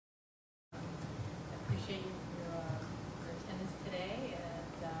appreciate your attendance today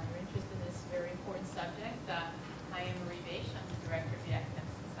and your interest in this very important subject. I am Marie Basche. I'm the Director of the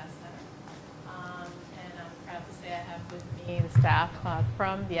Academic Success Center. And I'm proud to say I have with me the staff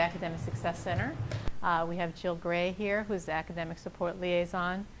from the Academic Success Center. We have Jill Gray here, who's the Academic Support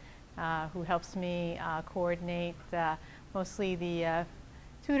Liaison, who helps me coordinate mostly the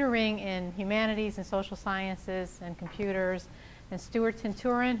tutoring in humanities and social sciences and computers. And Stuart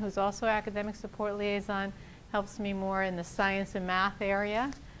Tinturin, who's also Academic Support Liaison, helps me more in the science and math area,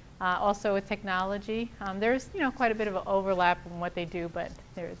 also with technology. There's quite a bit of an overlap in what they do, but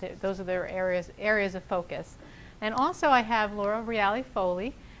those are their areas of focus. And also I have Laura Reale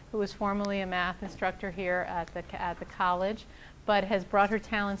Foley, who was formerly a math instructor here at the college, but has brought her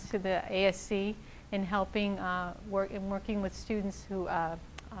talents to the ASC in helping working with students who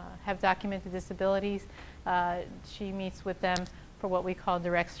have documented disabilities. She meets with them for what we call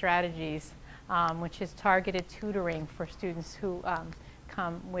direct strategies, which is targeted tutoring for students who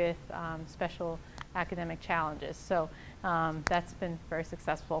come with special academic challenges. So that's been very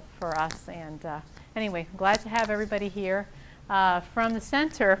successful for us. And anyway, glad to have everybody here from the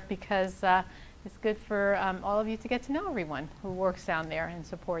center, because it's good for all of you to get to know everyone who works down there and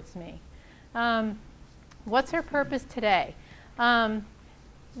supports me. What's our purpose today?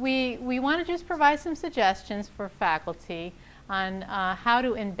 We want to just provide some suggestions for faculty on how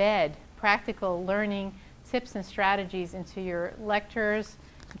to embed practical learning tips and strategies into your lectures,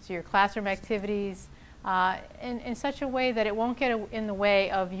 into your classroom activities, in such a way that it won't get in the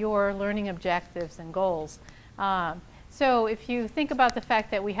way of your learning objectives and goals. So if you think about the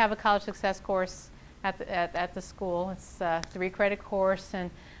fact that we have a college success course at the school, it's a 3-credit course, and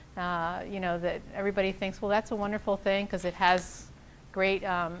that everybody thinks, well, that's a wonderful thing because it has great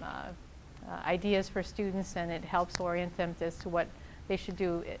ideas for students, and it helps orient them as to what they should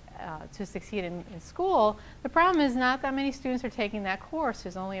do to succeed in school. The problem is not that many students are taking that course.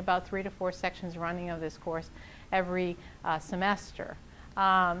 There's only about 3 to 4 sections running of this course every semester.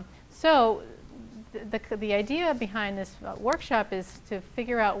 So the idea behind this workshop is to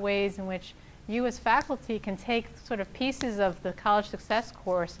figure out ways in which you as faculty can take sort of pieces of the college success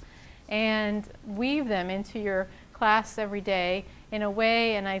course and weave them into your class every day in a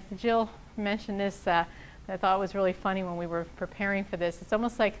way, and Jill mentioned this, I thought it was really funny when we were preparing for this. It's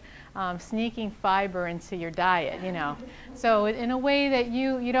almost like sneaking fiber into your diet, So in a way that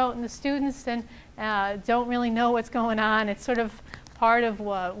the students then don't really know what's going on. It's sort of part of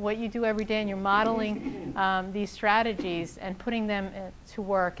what you do every day, and you're modeling these strategies and putting them to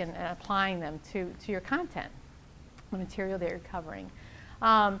work and applying them to your content, the material that you're covering.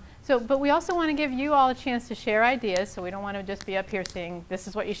 But we also want to give you all a chance to share ideas, so we don't want to just be up here saying this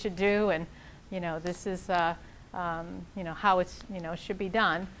is what you should do, and this is how it's should be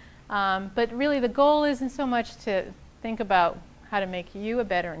done. But really the goal isn't so much to think about how to make you a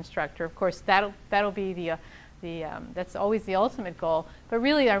better instructor. Of course, that'll be that's always the ultimate goal. But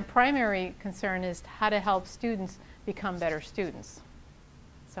really our primary concern is how to help students become better students.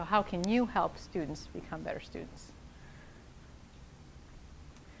 So how can you help students become better students?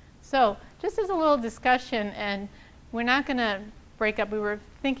 So just as a little discussion, and we're not going to break up. We were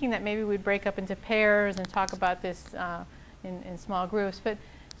thinking that maybe we'd break up into pairs and talk about this in small groups. But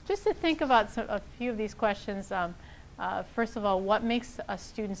just to think about a few of these questions, first of all, what makes a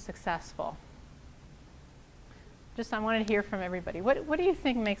student successful? I wanted to hear from everybody. What do you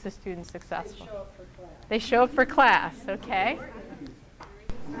think makes a student successful? They show up for class. They show up for class, okay.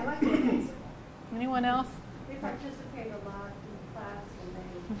 I like that answer. Anyone else? They participate a lot in class,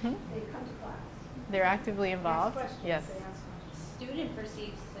 and they come to class. They're actively involved. Ask questions, Yes. they ask questions. Student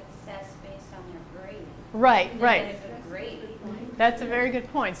perceives success based on their grade. Right, They right. get a good grade. That's a very good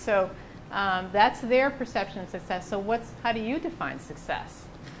point. So that's their perception of success. So how do you define success?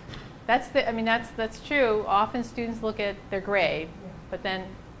 That's true. Often students look at their grade, but then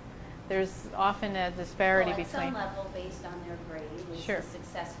there's often a disparity Well, between. at some level, based on their grade, is Sure. the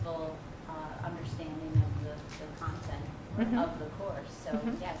successful understanding of the content of the course. So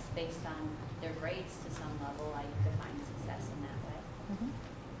yes, based on their grades to some level, I define success in that way.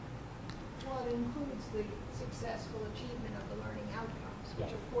 Well, it includes the successful achievement of the learning outcomes, which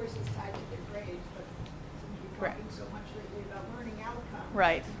Yes. of course is tied to their grades, but since we're talking so much lately about learning outcomes,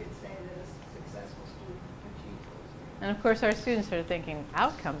 Right. you could say that a successful student achieves those grades. And of course our students are thinking,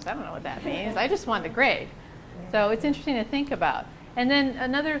 outcomes, I don't know what that means. I just want the grade. So it's interesting to think about. And then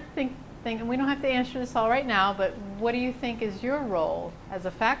another thing, and we don't have to answer this all right now, but what do you think is your role as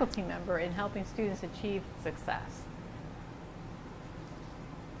a faculty member in helping students achieve success?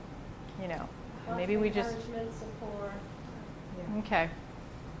 Maybe we just... Encouragement, support. Okay.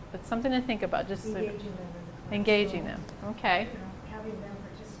 but something to think about. Just Engaging them in the class. engaging them. Okay. You know, having them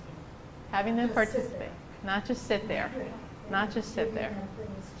participate. Having them Not just sit participate, there. not just sit there, not just sit there. Giving them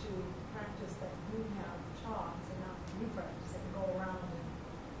things to practice that you have taught, so now you practice and go around and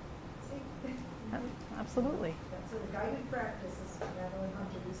see. Absolutely. That's a guided practice, as Madeline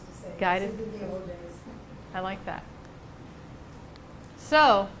Hunter used to say. Guided. This is in the old days. I like that.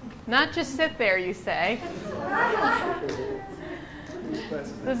 So, not just sit there, you say.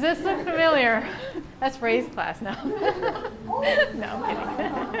 Does this look familiar? That's Ray's class now. No,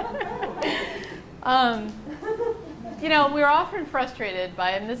 I'm kidding. You know, we're often frustrated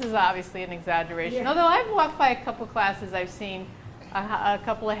by, and this is obviously an exaggeration, although I've walked by a couple classes, I've seen a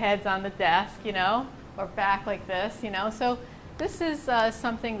couple of heads on the desk, you know, or back like this, you know. So this is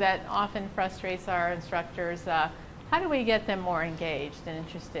something that often frustrates our instructors. How do we get them more engaged and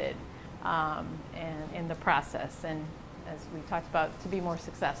interested in the process, and as we talked about, to be more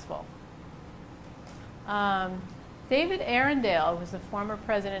successful? David Arundel was the former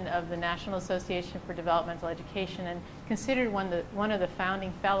president of the National Association for Developmental Education and considered one of the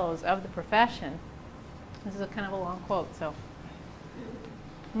founding fellows of the profession. This is a kind of a long quote. So,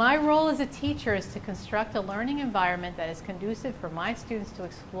 my role as a teacher is to construct a learning environment that is conducive for my students to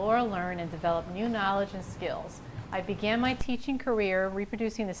explore, learn, and develop new knowledge and skills. I began my teaching career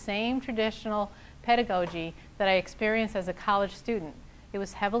reproducing the same traditional pedagogy that I experienced as a college student. It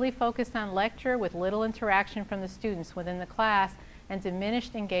was heavily focused on lecture with little interaction from the students within the class and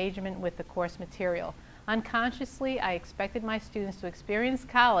diminished engagement with the course material. Unconsciously, I expected my students to experience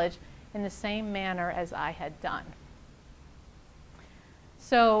college in the same manner as I had done.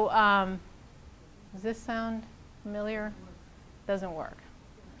 So, does this sound familiar? Doesn't work.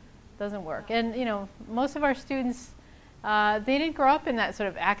 Doesn't work. And, you know, most of our students, they didn't grow up in that sort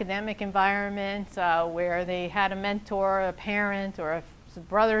of academic environment where they had a mentor, a parent, or a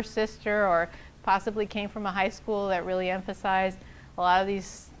brother or sister, or possibly came from a high school that really emphasized a lot of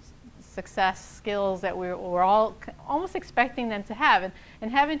these success skills that we're all almost expecting them to have. And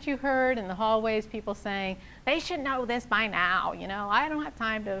haven't you heard in the hallways people saying, they should know this by now, you know, I don't have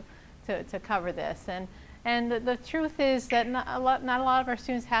time to cover this. And the truth is that not a lot of our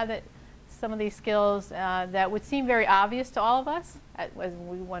students have some of these skills that would seem very obvious to all of us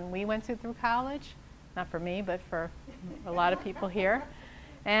when we went through college. Not for me, but for a lot of people here.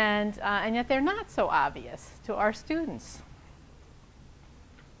 And yet they're not so obvious to our students.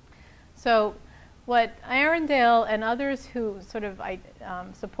 So what Arundel and others who sort of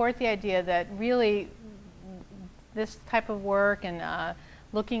support the idea that really this type of work and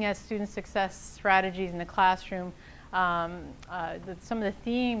looking at student success strategies in the classroom, some of the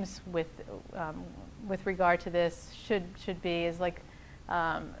themes with regard to this should be is like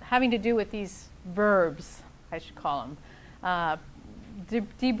having to do with these verbs, I should call them.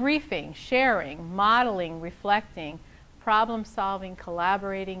 Debriefing, sharing, modeling, reflecting, problem solving,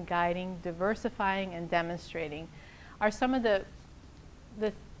 collaborating, guiding, diversifying, and demonstrating are some of the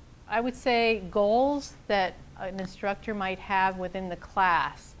I would say, goals that an instructor might have within the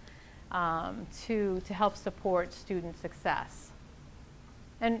class to help support student success.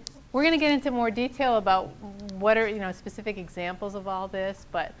 And we're going to get into more detail about what are specific examples of all this,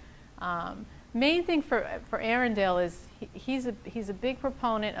 but main thing for Arundel is he's a big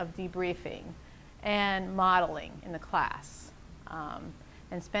proponent of debriefing and modeling in the class,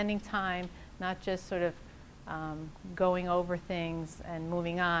 and spending time not just sort of going over things and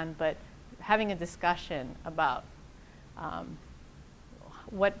moving on, but having a discussion about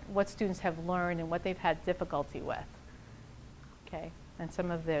what students have learned and what they've had difficulty with, okay, and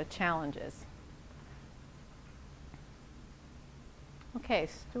some of their challenges. Okay,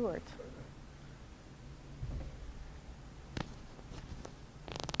 Stuart.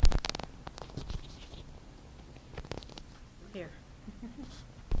 Here.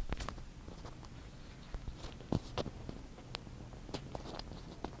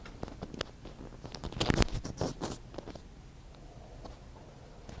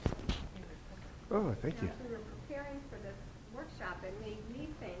 Oh, thank you. As we were preparing for this workshop, it made me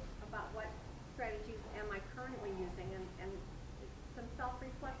think about what strategies am I currently using, and some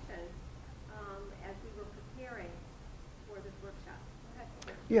self-reflection as we were preparing for this workshop. Go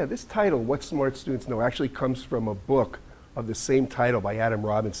ahead. Yeah, this title, What Smart Students Know, actually comes from a book of the same title by Adam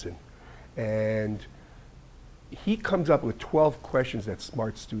Robinson. And he comes up with 12 questions that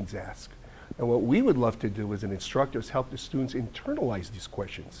smart students ask. And what we would love to do as an instructor is help the students internalize these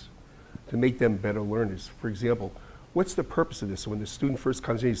questions to make them better learners. For example, what's the purpose of this? So when the student first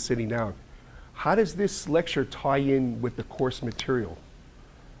comes in, he's sitting down. How does this lecture tie in with the course material?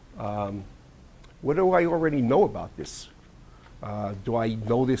 What do I already know about this? Do I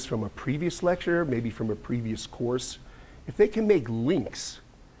know this from a previous lecture, maybe from a previous course? If they can make links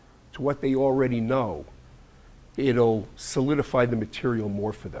to what they already know, it'll solidify the material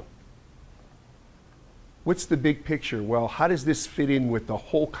more for them. What's the big picture? Well, how does this fit in with the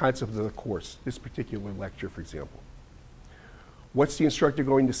whole concept of the course, this particular lecture, for example? What's the instructor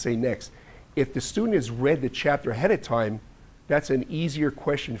going to say next? If the student has read the chapter ahead of time, that's an easier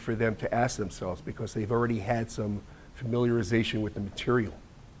question for them to ask themselves because they've already had some familiarization with the material.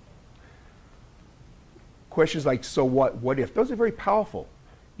 Questions like, so what if? Those are very powerful.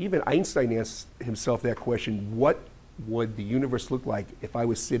 Even Einstein asked himself that question, what would the universe look like if I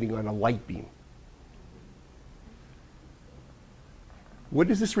was sitting on a light beam? What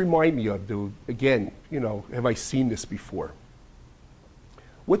does this remind me of, dude? Again, have I seen this before?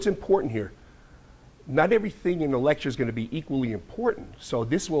 What's important here? Not everything in the lecture is going to be equally important. So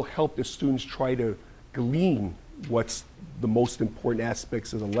this will help the students try to glean what's the most important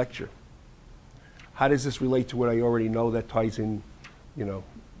aspects of the lecture. How does this relate to what I already know that ties in,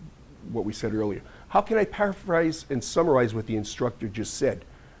 what we said earlier? How can I paraphrase and summarize what the instructor just said?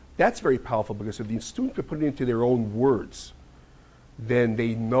 That's very powerful because if the student could put it into their own words, then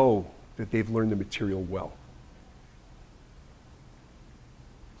they know that they've learned the material well.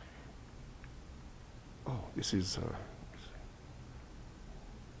 Oh, this is...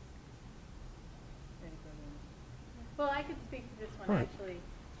 Well, I could speak to this one, All right. actually.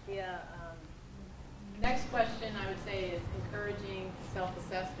 The next question, I would say, is encouraging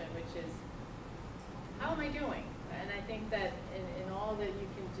self-assessment, which is, how am I doing? And I think that in all that you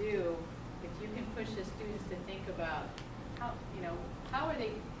can do, if you can push the students to think about how are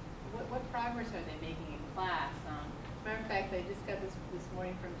they, what progress are they making in class? As a matter of fact, I just got this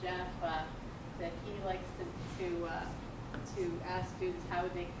morning from Jeff that he likes to ask students how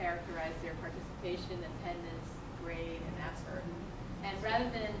would they characterize their participation, attendance, grade, and effort. And rather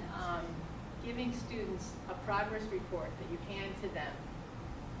than giving students a progress report that you hand to them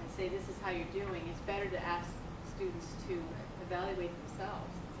and say this is how you're doing, it's better to ask students to evaluate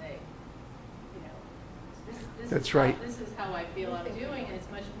themselves and say, That's right. This is how I feel I'm doing, and it's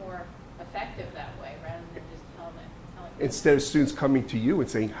much more effective that way rather than just telling them. Instead of students coming to you and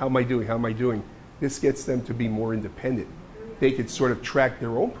saying, how am I doing, how am I doing? This gets them to be more independent. They could sort of track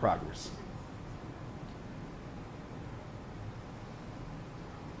their own progress.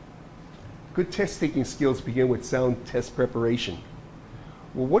 Good test-taking skills begin with sound test preparation.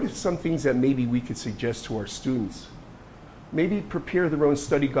 Well, what are some things that maybe we could suggest to our students? Maybe prepare their own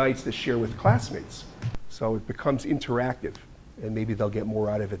study guides to share with classmates. So it becomes interactive, and maybe they'll get more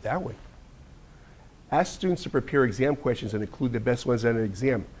out of it that way. Ask students to prepare exam questions and include the best ones on an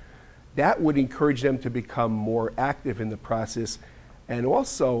exam. That would encourage them to become more active in the process. And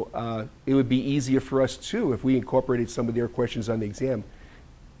also, it would be easier for us too if we incorporated some of their questions on the exam.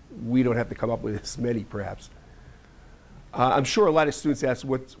 We don't have to come up with as many, perhaps. I'm sure a lot of students ask,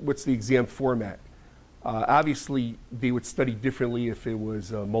 what's the exam format? Obviously, they would study differently if it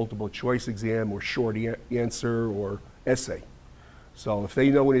was a multiple choice exam or short answer or essay. So if they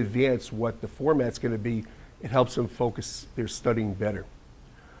know in advance what the format's going to be, it helps them focus their studying better.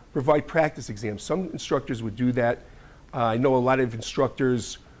 Provide practice exams. Some instructors would do that. I know a lot of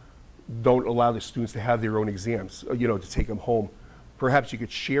instructors don't allow the students to have their own exams, to take them home. Perhaps you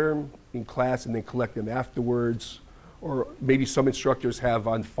could share them in class and then collect them afterwards. Or maybe some instructors have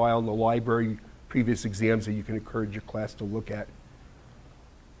on file in the library previous exams that you can encourage your class to look at.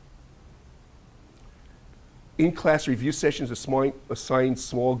 In-class review sessions assign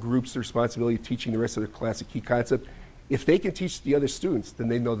small groups the responsibility of teaching the rest of the class a key concept. If they can teach the other students, then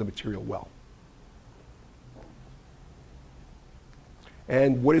they know the material well.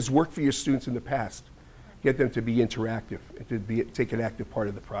 And what has worked for your students in the past? Get them to be interactive and to take an active part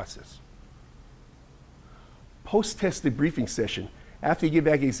of the process. Post-test debriefing session. After you give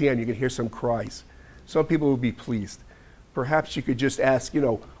back the exam, you can hear some cries. Some people will be pleased. Perhaps you could just ask,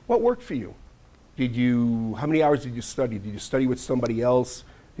 what worked for you? How many hours did you study? Did you study with somebody else?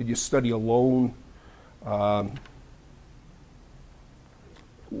 Did you study alone?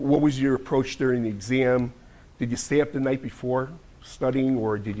 What was your approach during the exam? Did you stay up the night before studying,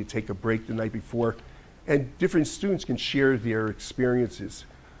 or did you take a break the night before? And different students can share their experiences.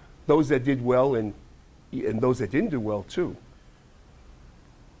 Those that did well and those that didn't do well too.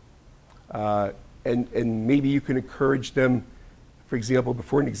 And maybe you can encourage them, for example,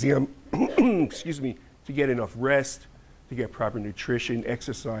 before an exam, excuse me, to get enough rest, to get proper nutrition,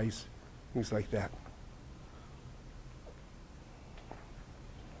 exercise, things like that.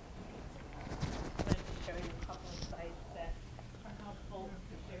 I'm going to show you a couple of sites that are helpful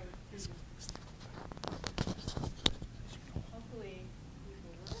to share with students. Hopefully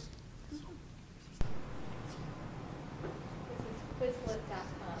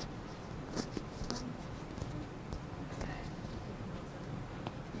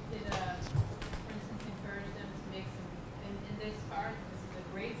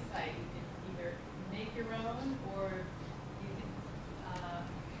great site. You can either make your own, or you can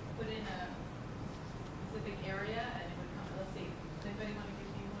put in a specific area and it would come. Let's see, does anybody want to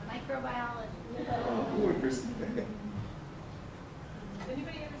give me one? Microbiology. Has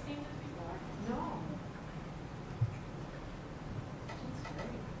anybody ever seen this before? No. That's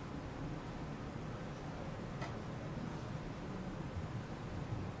great.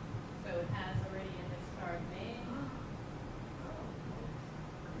 So it has already in the start made.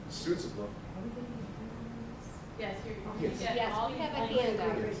 Students will love. Yes, you're, Yes. you get Yes, all we these have a different-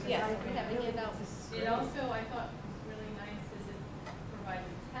 handout. Yes, we have a handout. It also, I thought was really nice, is it provides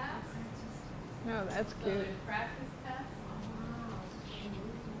a test. No, that's So cute. there's practice tests.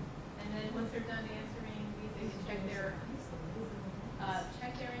 And then once they're done answering these, they can check their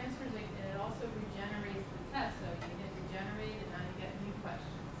answers, and it also regenerates the test. So you get regenerated, and now you get new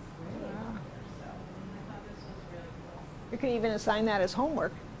questions. Wow. So I thought this was really cool. You could even assign that as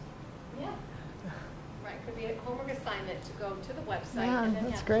homework. Yeah. Right, could be a homework assignment to go to the website Yeah, and then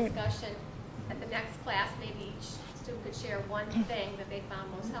that's have great. discussion at the next class. Maybe each student could share one thing that they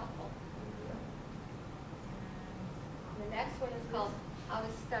found most helpful. The next one is called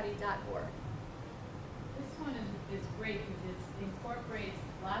howtostudy.org. This one is great because it incorporates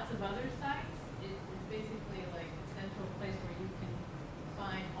lots of other sites. It's basically like a central place where you can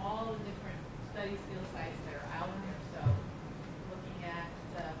find all the different study skill sites that are out there. So looking at,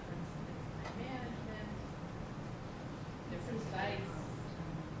 for instance, time management, different sites.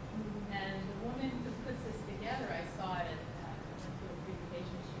 And the woman who puts this together, I saw it at went to a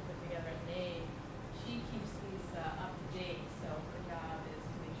presentation she put together at NAID. She keeps these up to date, so her job is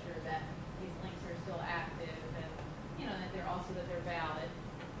to make sure that these links are still active and, you know, that they're valid.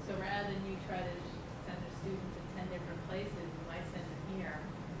 So rather than you try to send a student to 10 different places, you might send them here,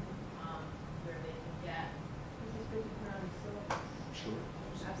 where they can get. This is good to put on the syllabus. Sure.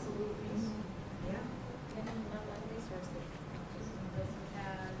 Absolutely. Yeah. And online resources. This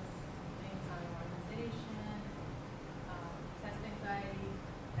has things on organization, test anxiety,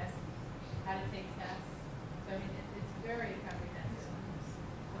 how to take tests. So I mean, it's very comprehensive.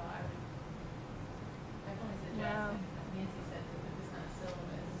 So I would definitely suggest, Wow. as Nancy said, to put this on a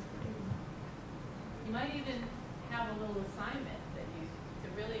syllabus. You might even have a little assignment that you, to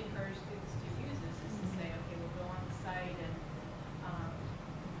really encourage students to use this, is to say, okay, we'll go on the site and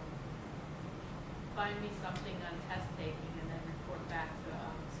find me something on test taking, and then report back to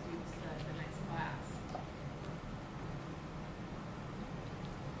students the next class.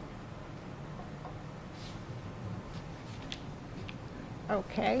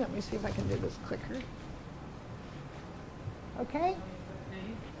 Okay, let me see if I can do this clicker. Okay,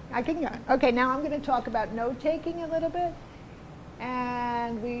 I can go. Okay, now I'm going to talk about note-taking a little bit.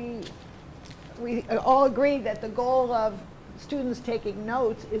 And we all agree that the goal of students taking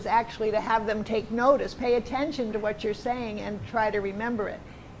notes is actually to have them take notice, pay attention to what you're saying, and try to remember it.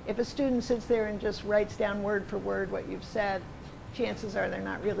 If a student sits there and just writes down word for word what you've said, chances are they're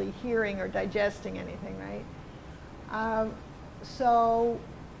not really hearing or digesting anything, right? So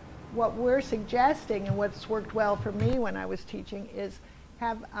what we're suggesting, and what's worked well for me when I was teaching, is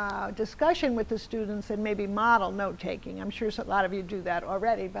have a discussion with the students and maybe model note-taking. I'm sure a lot of you do that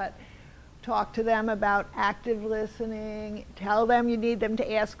already, but talk to them about active listening, tell them you need them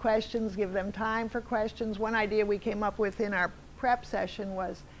to ask questions, give them time for questions. One idea we came up with in our prep session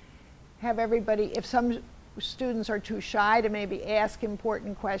was have everybody, if some students are too shy to maybe ask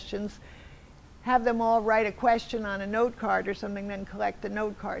important questions, have them all write a question on a note card or something, then collect the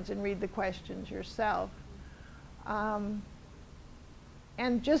note cards and read the questions yourself. And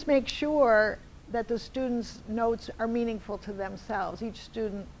just make sure that the students' notes are meaningful to themselves. Each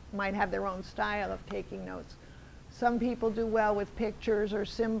student might have their own style of taking notes. Some people do well with pictures or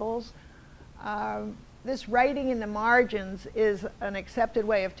symbols. This writing in the margins is an accepted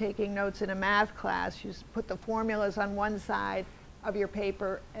way of taking notes in a math class. You put the formulas on one side of your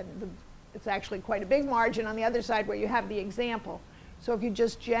paper, and it's actually quite a big margin on the other side where you have the example. So if you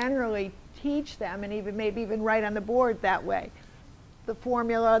just generally teach them, and maybe even write on the board that way, the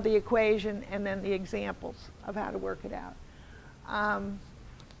formula, the equation, and then the examples of how to work it out.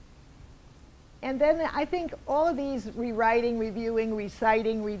 And then I think all of these rewriting, reviewing,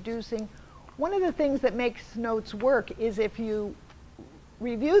 reciting, reducing, one of the things that makes notes work is if you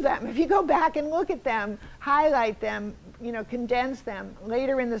review them. If you go back and look at them, highlight them, you know, condense them.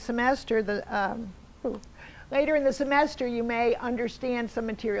 Later in the semester, you may understand some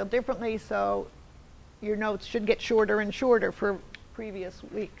material differently, so your notes should get shorter and shorter for previous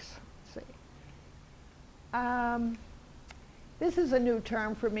weeks. Let's see. This is a new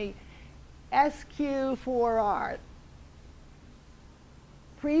term for me, SQ4R.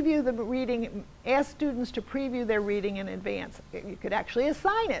 preview the reading, ask students to preview their reading in advance. You could actually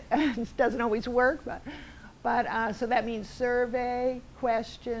assign it. It doesn't always work, but so that means survey,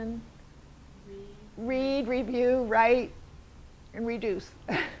 question, read, review, write, and reduce.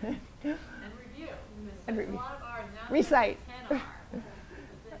 And review. And A lot of our, not recite. 10 are.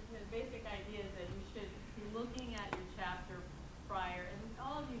 The basic idea is that you should be looking at your chapter prior, and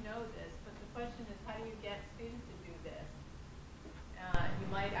all of you know this, but the question is, how do you get students to do this? You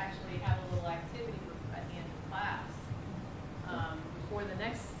might actually have a little activity at the end of class before the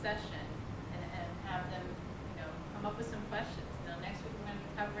next session, and have them, come up with some questions. Now, next week we're going to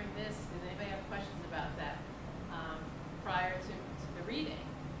be covering this. Does anybody have questions about that prior to the reading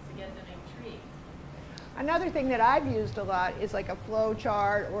to get them intrigued? Another thing that I've used a lot is like a flow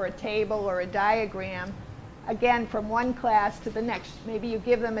chart or a table or a diagram, again, from one class to the next. Maybe you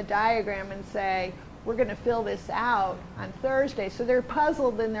give them a diagram and say, we're going to fill this out on Thursday. So they're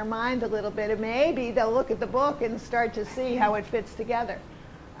puzzled in their mind a little bit, and maybe they'll look at the book and start to see how it fits together.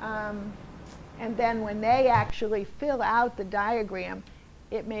 And then when they actually fill out the diagram,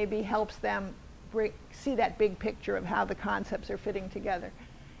 it maybe helps them see that big picture of how the concepts are fitting together.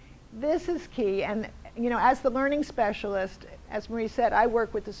 This is key, and as the learning specialist, as Marie said, I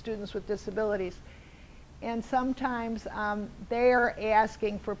work with the students with disabilities. And sometimes they're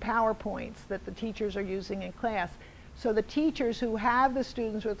asking for PowerPoints that the teachers are using in class. So the teachers who have the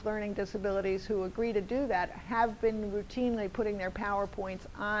students with learning disabilities who agree to do that have been routinely putting their PowerPoints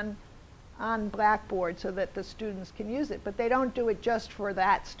on Blackboard so that the students can use it. But they don't do it just for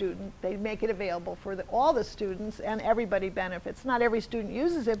that student. They make it available for all the students, and everybody benefits. Not every student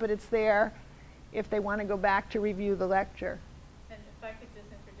uses it, but it's there if they want to go back to review the lecture. And if I could just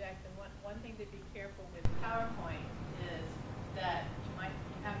interject, and one thing to be careful with PowerPoint is that you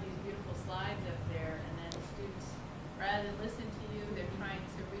have these beautiful slides up there, and then students, rather than listen to you, they're trying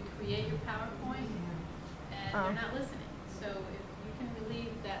to recreate your PowerPoint, and they're not listening. So if you can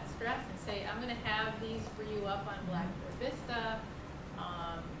relieve that stress and say, I'm going to have these for you up on Blackboard Vista,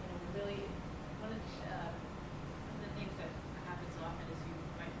 really, one of the things that happens often is you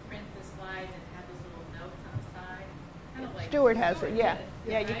might print the slides and have those little notes on the side. Kind of like Stuart has it, yeah. did,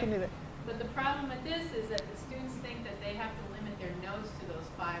 Yeah, you right? can do that. But the problem with this is that the students think that they have to limit their notes to those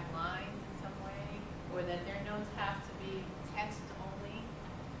 5 lines in some way, or that their notes have to be text only,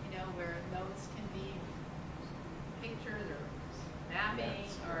 where notes can be pictures or mapping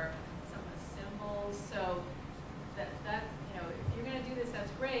or some symbols. So that if you're going to do this,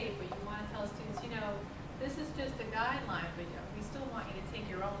 that's great, but you want to tell students, this is just a guideline, but we still want you to take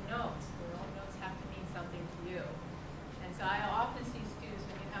your own notes. Your own notes have to mean something to you. And so I often see students,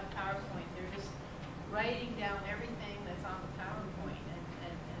 when you have PowerPoint, they're just writing down everything that's on the PowerPoint,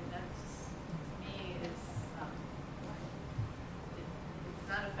 and that's, to me, it's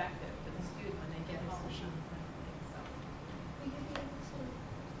not effective for the student when they get home. So. Will you be able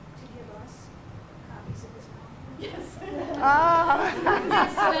to give us copies of this PowerPoint? Yes. Ah. Yes,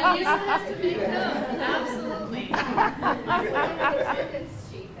 so that user has to make notes. Absolutely.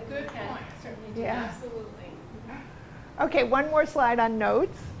 Good point. Certainly do. Yeah. Absolutely. Okay, one more slide on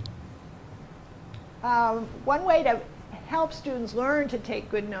notes. One way to help students learn to take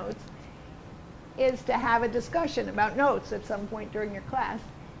good notes is to have a discussion about notes at some point during your class.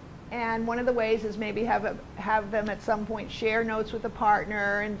 And one of the ways is maybe have them at some point share notes with a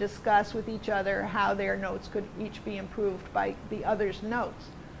partner and discuss with each other how their notes could each be improved by the other's notes.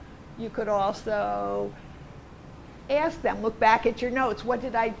 You could also ask them, look back at your notes. What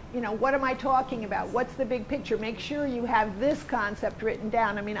did what am I talking about? What's the big picture? Make sure you have this concept written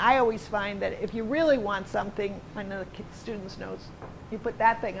down. I mean, I always find that if you really want something on the student's notes, you put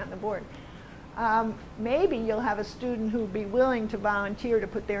that thing on the board. Maybe you'll have a student who'd be willing to volunteer to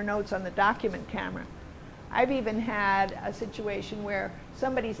put their notes on the document camera. I've even had a situation where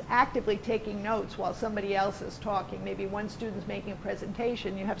somebody's actively taking notes while somebody else is talking. Maybe one student's making a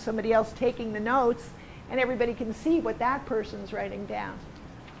presentation, you have somebody else taking the notes, and everybody can see what that person's writing down.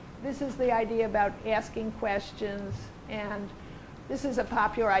 This is the idea about asking questions, and this is a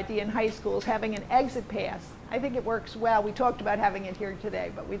popular idea in high schools, having an exit pass. I think it works well. We talked about having it here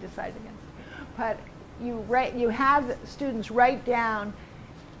today, but we decided against it. But you have students write down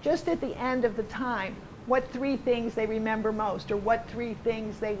just at the end of the time what 3 things they remember most, or what 3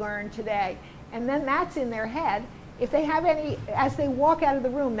 things they learned today. And then that's in their head. If they have any, as they walk out of the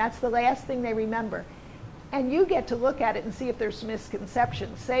room, that's the last thing they remember. And you get to look at it and see if there's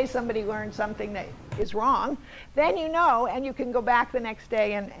misconceptions. Say somebody learned something that is wrong, then you know, and you can go back the next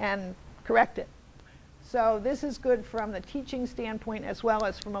day and correct it. So this is good from the teaching standpoint as well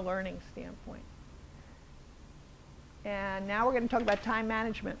as from a learning standpoint. And now we're going to talk about time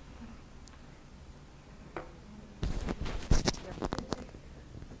management.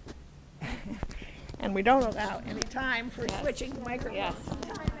 And we don't allow any time for switching microphones. Yes.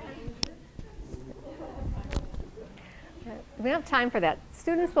 We don't have time for that.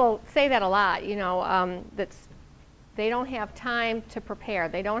 Students will say that a lot, you know, that they don't have time to prepare.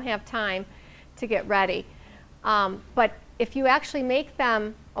 They don't have time to get ready. But if you actually make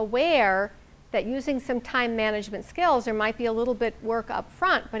them aware that using some time management skills, there might be a little bit work up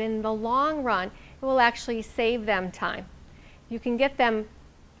front, but in the long run, it will actually save them time. You can get them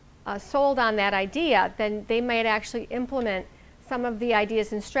sold on that idea, then they might actually implement some of the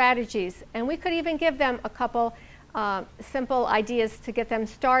ideas and strategies. And we could even give them a couple simple ideas to get them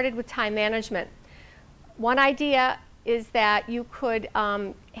started with time management. One idea is that you could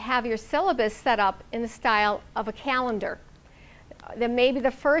have your syllabus set up in the style of a calendar. Then maybe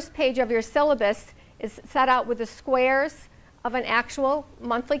the first page of your syllabus is set out with the squares of an actual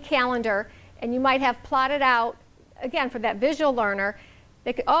monthly calendar, and you might have plotted out, again, for that visual learner,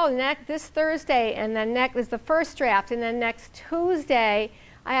 they could, oh, this Thursday, and then next is the first draft, and then next Tuesday,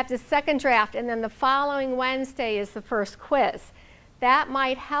 I have the second draft, and then the following Wednesday is the first quiz. That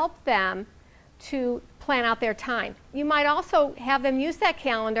might help them to plan out their time. You might also have them use that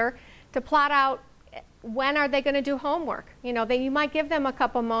calendar to plot out when are they going to do homework. You know, you might give them a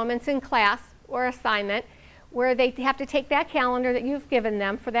couple moments in class or assignment where they have to take that calendar that you've given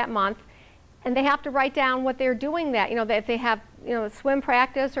them for that month, and they have to write down what they're doing that, you know, that if they have, you know, swim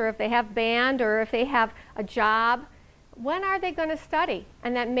practice, or if they have band, or if they have a job, when are they going to study?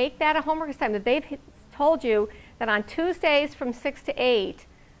 And then make that a homework assignment. They've told you that on Tuesdays from 6 to 8,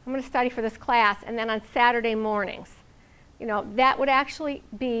 I'm going to study for this class, and then on Saturday mornings. You know, that would actually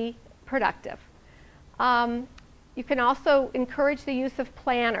be productive. You can also encourage the use of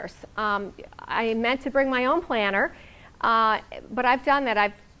planners. I meant to bring my own planner, but I've done that.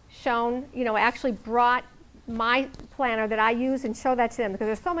 I've shown, you know, actually brought my planner that I use and show that to them, because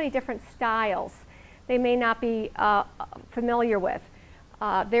there's so many different styles they may not be familiar with.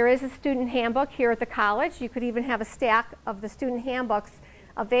 There is a student handbook here at the college. You could even have a stack of the student handbooks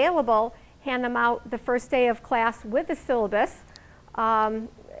available, hand them out the first day of class with the syllabus,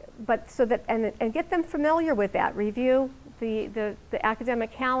 but so that, and get them familiar with that. Review the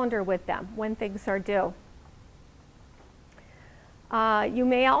academic calendar with them when things are due. You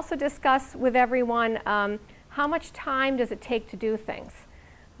may also discuss with everyone how much time does it take to do things.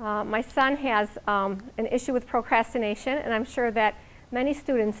 My son has an issue with procrastination, and I'm sure that many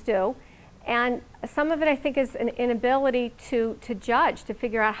students do. And some of it, I think, is an inability to judge, to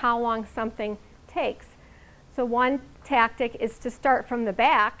figure out how long something takes. So one tactic is to start from the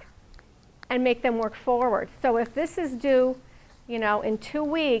back and make them work forward. So if this is due, you know, in 2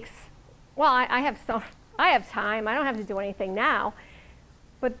 weeks, well, I have time. I don't have to do anything now.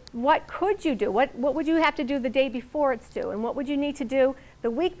 But what could you do? What would you have to do the day before it's due? And what would you need to do the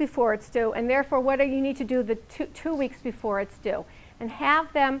week before it's due? And therefore, what do you need to do the two weeks before it's due? And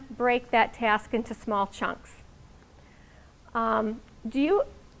have them break that task into small chunks. Do you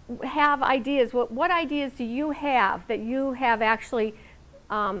have ideas? What ideas do you have that you have actually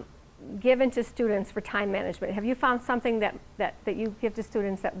given to students for time management? Have you found something that you give to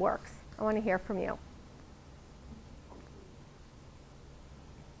students that works? I want to hear from you.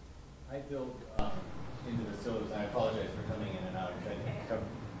 I build into the syllabus. I apologize for coming in and out. I'm trying to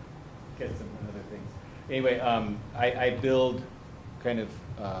get some other things. Anyway, I build kind of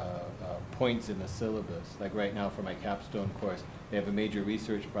points in the syllabus. Like right now for my capstone course, they have a major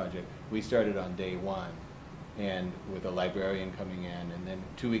research project. We started on day 1, and with a librarian coming in, and then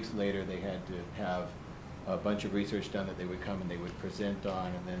 2 weeks later they had to have a bunch of research done that they would come and they would present on,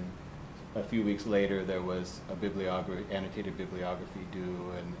 and then a few weeks later there was a annotated bibliography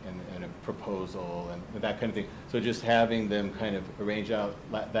due, and a proposal, and that kind of thing. So just having them kind of arrange out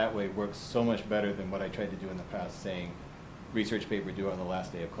that way works so much better than what I tried to do in the past, saying research paper due on the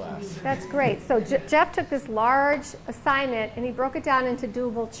last day of class. That's great. So Jeff took this large assignment and he broke it down into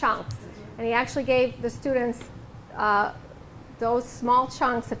doable chunks. And he actually gave the students those small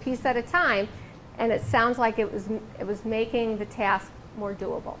chunks a piece at a time, and it sounds like it was making the task more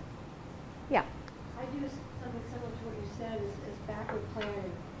doable. Yeah. I do something similar to what you said, is backward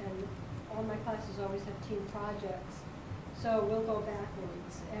planning, and all my classes always have team projects. So we'll go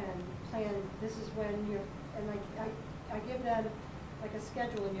backwards and plan, this is when you're, and I give them like a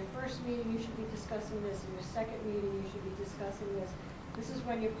schedule. In your first meeting, you should be discussing this. In your second meeting, you should be discussing this. This is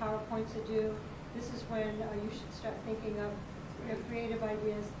when your PowerPoints are due. This is when you should start thinking of your creative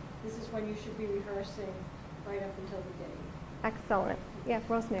ideas. This is when you should be rehearsing right up until the day. Excellent. Yeah,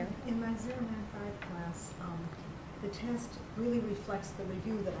 Rosemary. In my 095 class, the test really reflects the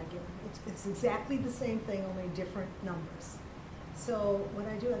review that I give them. It's exactly the same thing, only different numbers. So what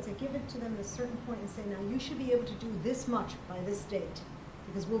I do is I give it to them at a certain point and say, now you should be able to do this much by this date,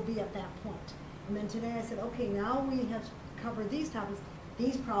 because we'll be at that point. And then today I said, okay, now we have covered these topics,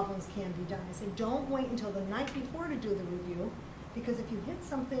 these problems can be done. I said, don't wait until the night before to do the review, because if you hit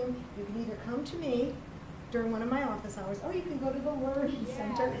something, you can either come to me during one of my office hours, or you can go to the Learning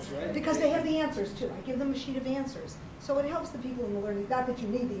Center, because they have the answers too. I give them a sheet of answers. So it helps the people in the learning, not that you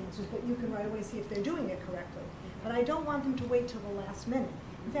need the answers, but you can right away see if they're doing it correctly. But I don't want them to wait till the last minute.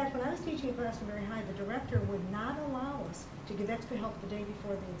 In fact, when I was teaching at Basche Very High, the director would not allow us to give extra help the day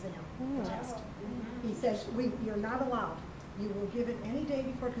before the exam, the test. He says, you're not allowed. You will give it any day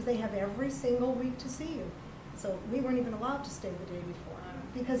before, because they have every single week to see you. So we weren't even allowed to stay the day before,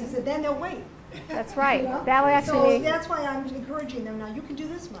 because he said, then they'll wait. That's right. You know? That would actually. So that's why I'm encouraging them now. You can do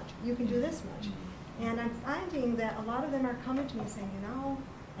this much. You can do this much. And I'm finding that a lot of them are coming to me saying, you know,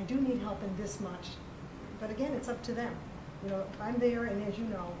 I do need help in this much. But again, it's up to them. You know, if I'm there, and as you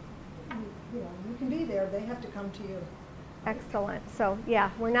know, you can be there. They have to come to you. Excellent. So yeah,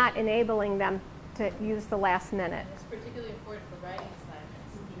 we're not enabling them to use the last minute. It's particularly important for writing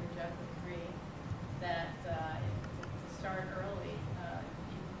assignments. You and Jeff would agree that to start early,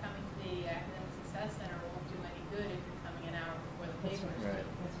 coming to the Academic Success Center won't do any good if you're coming an hour before the paper is due.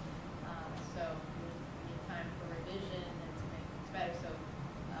 So you need time for revision and to make things better. So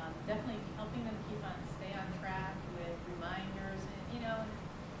definitely helping them stay on track with reminders. And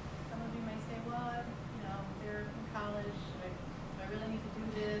some of you may say, well, they're in college. Do I really need to do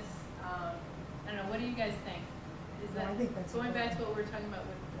this? I don't know. What do you guys think? Is that I think that's going back to what we were talking about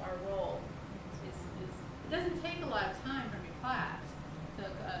with our role? It doesn't take a lot of time from your class. So,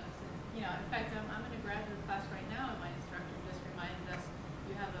 in fact, I'm in a graduate class right now, and my instructor just reminded us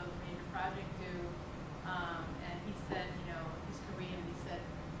you have a major project due, and he said, he's Korean, and he said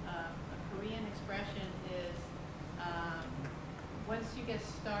a Korean expression is once you get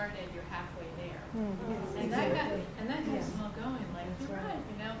started, you're halfway there. Yes, And exactly. that gets them all going, like, That's you're right.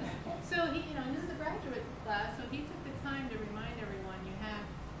 right, So he, this is a graduate class, so he took the time to remind everyone you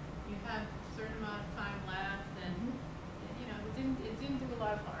have a certain amount of time left, and it didn't do a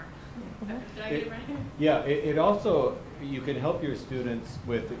lot of harm. Did I get it right? Yeah, it also, you can help your students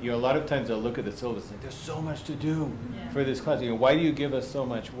with, a lot of times they'll look at the syllabus and there's so much to do for this class. Why do you give us so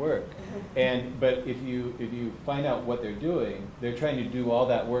much work? But if you find out what they're doing, they're trying to do all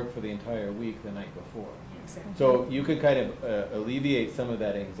that work for the entire week the night before. Exactly. So you can kind of alleviate some of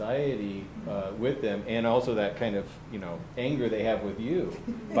that anxiety with them, and also that kind of anger they have with you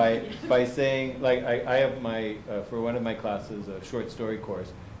by saying, like I have for one of my classes, a short story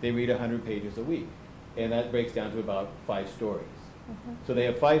course, they read 100 pages a week, and that breaks down to about 5 stories. So they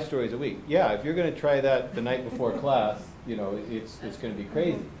have 5 stories a week. Yeah, if you're going to try that the night before class, it's going to be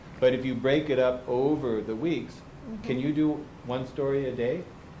crazy. But if you break it up over the weeks, can you do 1 story a day?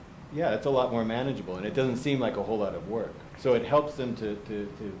 Yeah, it's a lot more manageable, and it doesn't seem like a whole lot of work. So it helps them to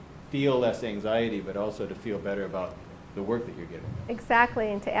feel less anxiety, but also to feel better about the work that you're giving.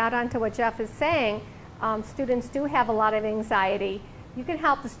 Exactly, and to add on to what Jeff is saying, students do have a lot of anxiety. You can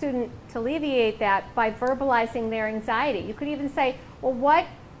help the student to alleviate that by verbalizing their anxiety. You could even say, well,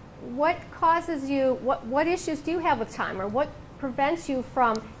 what causes you, what issues do you have with time, or what prevents you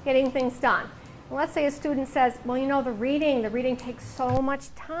from getting things done? And let's say a student says, well, the reading takes so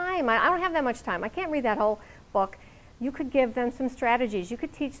much time. I don't have that much time. I can't read that whole book. You could give them some strategies. You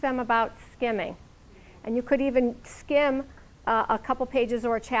could teach them about skimming. And you could even skim a couple pages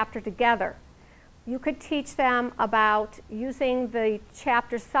or a chapter together. You could teach them about using the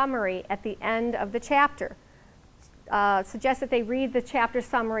chapter summary at the end of the chapter. Suggest that they read the chapter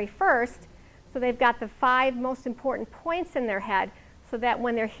summary first, so they've got the 5 most important points in their head, so that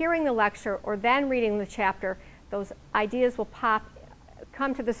when they're hearing the lecture or then reading the chapter, those ideas will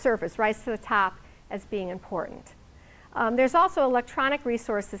come to the surface, rise to the top as being important. There's also electronic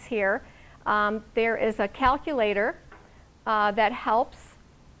resources here. There is a calculator that helps.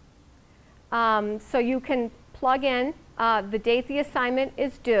 So you can plug in the date the assignment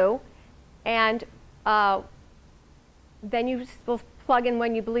is due, and then you will plug in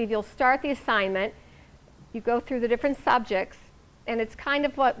when you believe you'll start the assignment. You go through the different subjects, and it's kind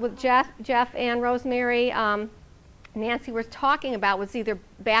of what with Jeff and Rosemary, Nancy were talking about, was either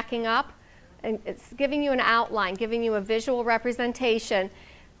backing up, and it's giving you an outline, giving you a visual representation,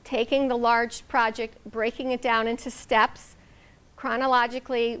 taking the large project, breaking it down into steps,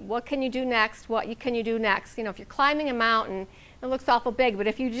 chronologically, what can you do next, can you do next. If you're climbing a mountain, it looks awful big, but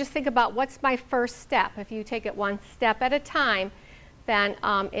if you just think about what's my first step, if you take it one step at a time, then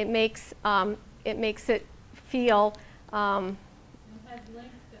it makes it feel. It has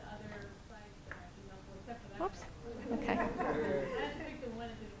links to other sites that might be helpful, except for that. Oops. one. Okay. I had to pick the one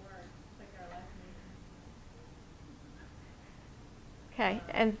that didn't work. It's like our last meeting. Okay,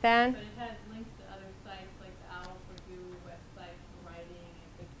 and then, But it has links to other sites like the Owl for You website for writing.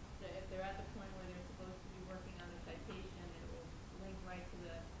 If they're at the point where they're supposed to be working on the citation, it will link right to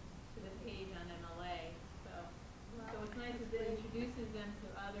the page on MLA. So what's nice is it introduces them to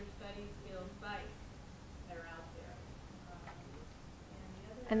other study skills sites that are out there.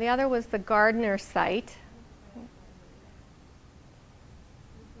 and the other was the Gardner site.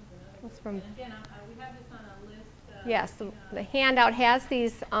 That's from, And again, we have this on a list. yes, the handout has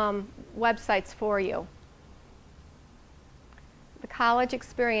these websites for you. The College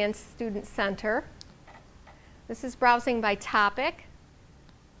Experience Student Center. This is browsing by topic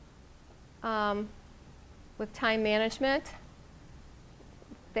with time management.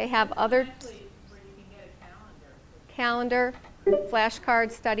 They have other Actually, where you can get a calendar. calendar,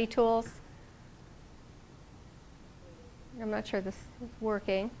 flashcards, study tools. I'm not sure this is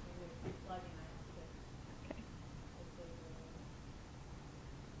working. Okay.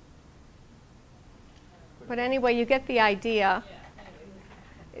 But anyway, you get the idea.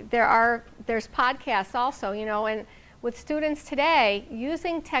 There's podcasts also, you know, and with students today,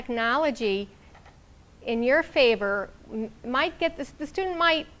 using technology in your favor might get the student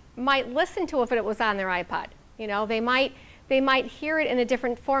might listen to it if it was on their iPod. You know, they might hear it in a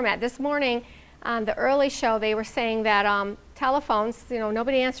different format. This morning on the early show, they were saying that telephones, you know,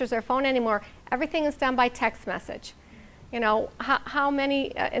 nobody answers their phone anymore. Everything is done by text message. You know, how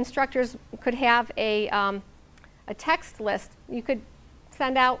many instructors could have a text list? You could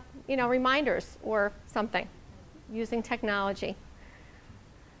send out, you know, reminders or something using technology.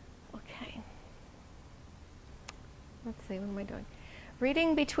 Okay. Let's see, what am I doing?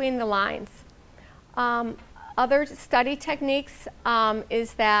 Reading between the lines. Other study techniques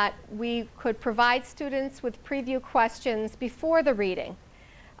is that we could provide students with preview questions before the reading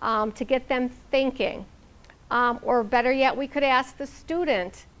to get them thinking. Or better yet, we could ask the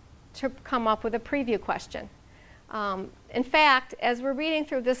student to come up with a preview question. In fact, as we're reading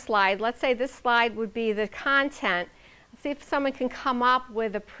through this slide, let's say this slide would be the content. Let's see if someone can come up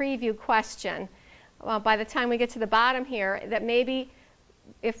with a preview question by the time we get to the bottom here, that maybe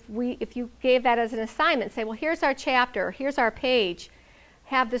if you gave that as an assignment, say, well, here's our chapter, here's our page,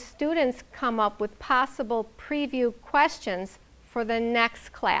 have the students come up with possible preview questions for the next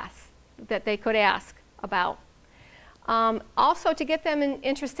class that they could ask about. Also, to get them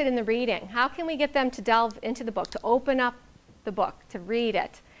interested in the reading. How can we get them to delve into the book, to open up the book, to read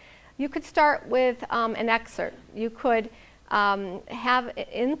it? You could start with an excerpt. You could have an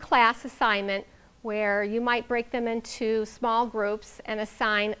in-class assignment where you might break them into small groups and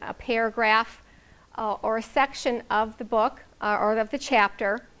assign a paragraph or a section of the book or of the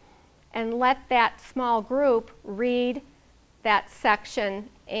chapter, and let that small group read that section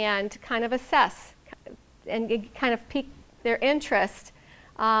and kind of assess and kind of pique their interest,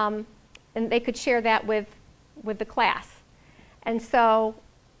 and they could share that with the class. And so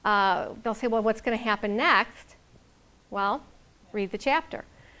they'll say, well, what's going to happen next? Well, read the chapter.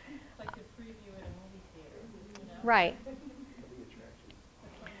 It's like the preview at a movie theater, you know? Right.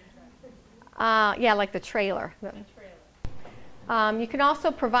 Yeah, like the trailer. The trailer. You can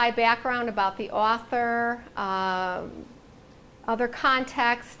also provide background about the author, other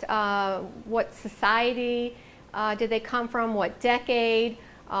context, what society did they come from, what decade,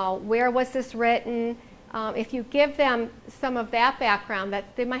 where was this written. If you give them some of that background,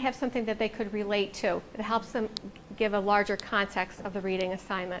 that they might have something that they could relate to. It helps them give a larger context of the reading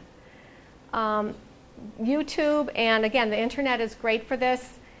assignment. YouTube and again, the internet is great for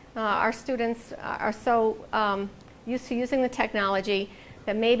this. Our students are so used to using the technology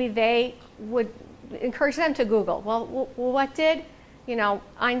that maybe they would encourage them to Google. Well, what did, you know,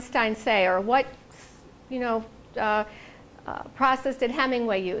 Einstein say, or what, you know, process did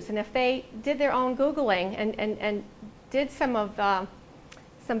Hemingway use? And if they did their own Googling and did some of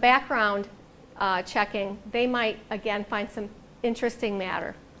some background checking, they might again find some interesting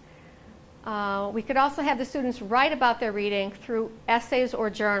matter. We could also have the students write about their reading through essays or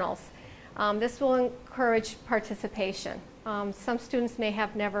journals. This will encourage participation. Some students may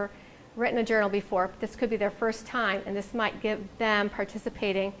have never written a journal before, but this could be their first time, and this might give them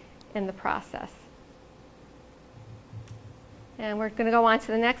participating in the process. And we're going to go on to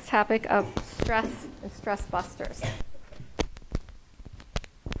the next topic of stress and stress busters.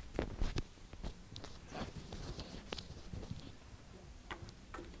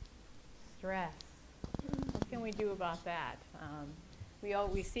 Stress. What can we do about that?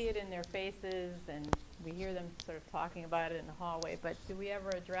 We see it in their faces, and we hear them sort of talking about it in the hallway, but do we ever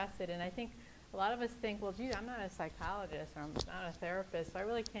address it? And I think a lot of us think, well, gee, I'm not a psychologist or I'm not a therapist, so I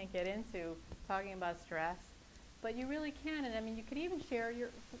really can't get into talking about stress. But you really can, and I mean, you could even share your,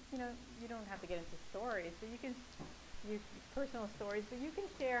 you know, you don't have to get into stories, but you can, your personal stories, but you can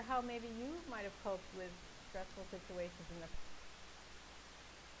share how maybe you might have coped with stressful situations in the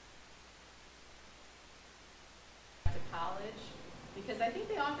to college, because I think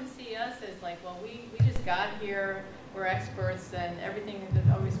they often see us as like, well, we just got here, we're experts, and everything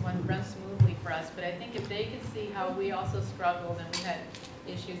always runs smoothly for us. But I think if they could see how we also struggled and we had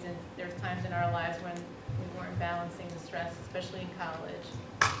issues, and there's times in our lives when we weren't balancing the stress, especially in college,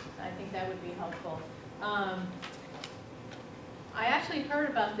 I think that would be helpful. I actually heard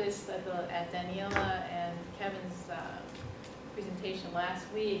about this at Daniela and Kevin's presentation last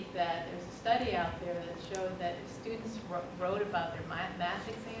week, that there's a study out there that showed that if students wrote about their math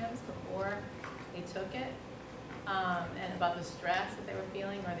exams before they took it, and about the stress that they were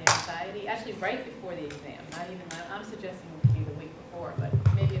feeling or the anxiety, actually right before the exam, not even, I'm suggesting it would be the week before, but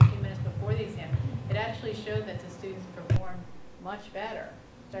maybe a few minutes before the exam, it actually showed that the students performed much better,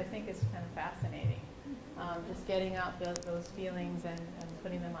 which I think is kind of fascinating. Just getting out those feelings and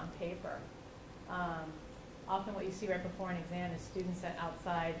putting them on paper. Often what you see right before an exam is students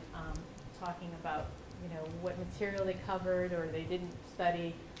outside talking about, you know, what material they covered or they didn't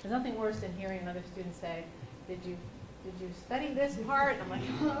study. There's nothing worse than hearing another student say, did you study this part? And I'm like,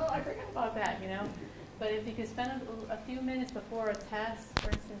 oh, I forgot about that, you know. But if you could spend a few minutes before a test,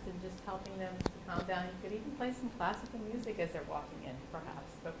 for instance, and just helping them to calm down, you could even play some classical music as they're walking in,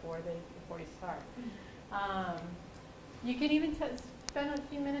 perhaps, before you start. You can even spend a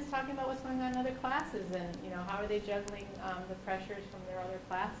few minutes talking about what's going on in other classes, and you know, how are they juggling the pressures from their other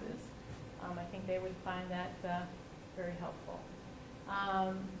classes. I think they would find that very helpful.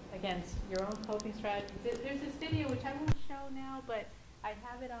 Again, your own coping strategy. There's this video which I won't show now, but I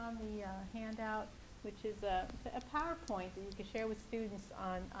have it on the handout, which is a PowerPoint that you can share with students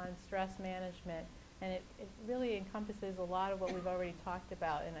on stress management, and it really encompasses a lot of what we've already talked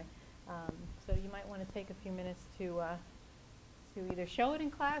about. And so you might want to take a few minutes to either show it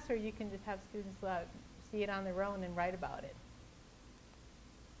in class, or you can just have students see it on their own and write about it.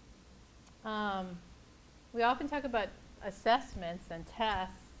 We often talk about assessments and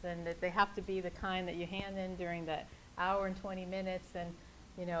tests, and that they have to be the kind that you hand in during the hour and 20 minutes, and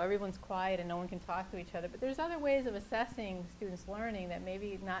you know, everyone's quiet and no one can talk to each other. But there's other ways of assessing students' learning that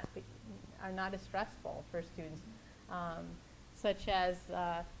maybe are not as stressful for students, such as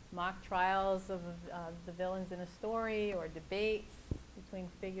mock trials of the villains in a story, or debates between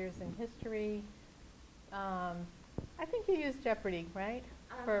figures in history. I think you use Jeopardy, right,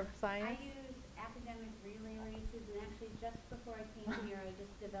 for science? I use academic relay races, and actually just before I came here, I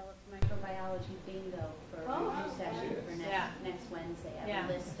just developed microbiology bingo for a review session for next Wednesday. I have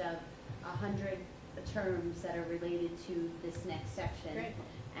a list of 100 terms that are related to this next section. Great.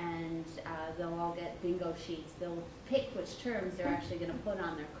 And they'll all get bingo sheets. They'll pick which terms they're actually going to put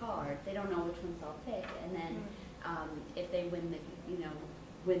on their card. They don't know which ones they'll pick, and then if they win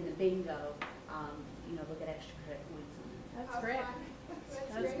the bingo, they'll get extra credit points on it. That's great.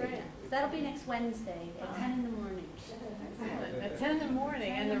 That's great. So that'll be next Wednesday at 10 in the morning. Excellent. At 10 in the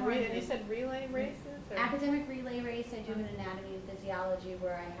morning, and you said relay races? Or? Academic relay race. I do an anatomy and physiology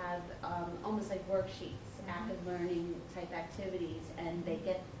where I have almost like worksheets, active learning type activities, and they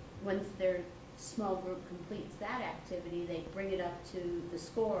get, once their small group completes that activity, they bring it up to the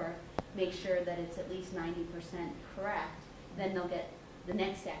score, make sure that it's at least 90% correct, then they'll get the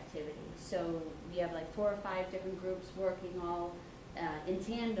next activity. So you have like 4 or 5 different groups working all in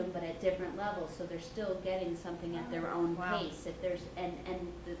tandem, but at different levels, so they're still getting something at their own pace. If there's and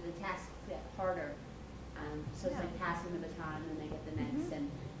the tasks get harder, so it's like passing the baton, and they get the next, and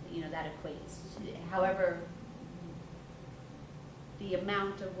that equates to, however, the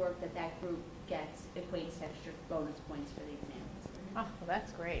amount of work that group gets equates to extra bonus points for the exams. Oh, well,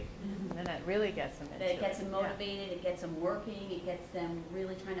 that's great. And then that really gets them into it. It gets them motivated, it gets them working, it gets them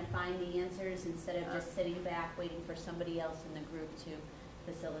really trying to find the answers instead of just sitting back waiting for somebody else in the group to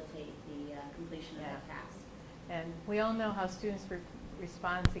facilitate the completion of that task. And we all know how students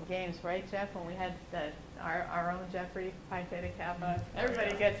respond to games, right, Jeff? When we had our own Jeopardy, Pi Theta Kappa,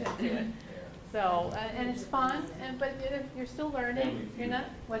 everybody gets into it. So, and it's fun, but you're still learning. You're not,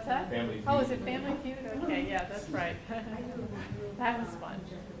 what's that? Family Feud. Oh, is it Family Feud? Okay, yeah, that's right. That was fun.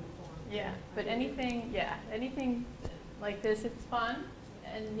 Yeah, but anything like this, it's fun,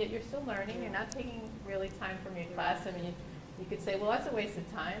 and yet you're still learning. You're not taking really time from your class. I mean, you could say, well, that's a waste of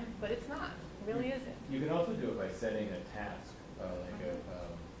time, but it's not. It really isn't. You can also do it by setting a task.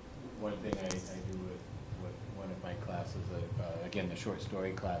 One thing I do with one of my classes, again, the short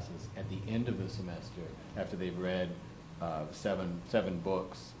story classes, at the end of the semester, after they've read seven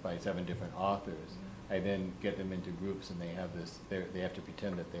books by 7 different authors, I then get them into groups, and they have to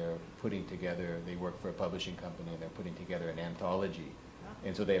pretend that they're putting together, they work for a publishing company, and they're putting together an anthology.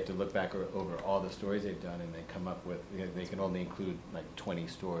 And so they have to look back over all the stories they've done, and they come up with, they can only include like 20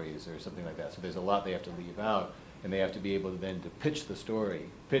 stories or something like that. So there's a lot they have to leave out, and they have to be able to then to pitch the story,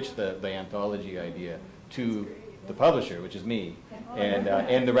 pitch the anthology idea to the publisher, which is me,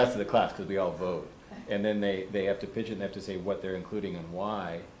 and the rest of the class, because we all vote. And then they have to pitch it, and they have to say what they're including and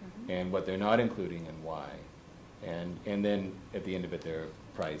why, and what they're not including and why. And then at the end of it, there are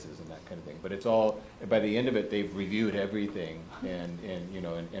prizes and that kind of thing. But it's all, by the end of it, they've reviewed everything and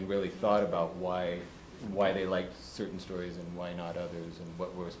really thought about why they liked certain stories and why not others, and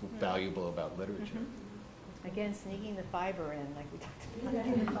what was valuable about literature. Again, sneaking the fiber in, like we talked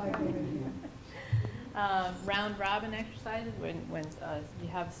about. Round robin exercises, when you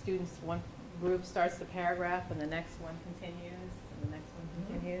have students, one group starts the paragraph and the next one continues, and the next one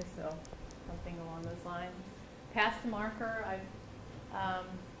continues, so something along those lines. Pass the marker. I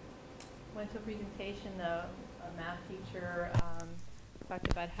went to a presentation, a math teacher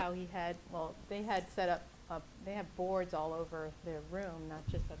talked about how they had set up, they have boards all over their room, not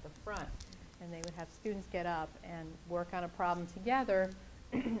just at the front. And they would have students get up and work on a problem together.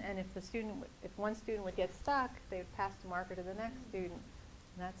 And if one student would get stuck, they would pass the marker to the next student.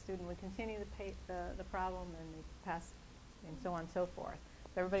 And that student would continue the problem, and they'd pass, and so on and so forth.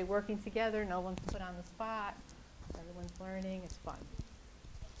 So everybody working together, no one's put on the spot, everyone's learning, it's fun.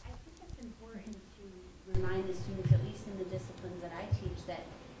 I think it's important to remind the students, at least in the disciplines that I teach, that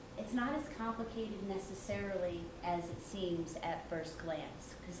it's not as complicated necessarily as it seems at first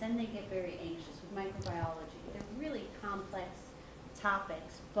glance, because then they get very anxious with microbiology. They're really complex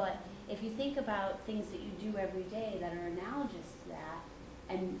topics, but if you think about things that you do every day that are analogous to that,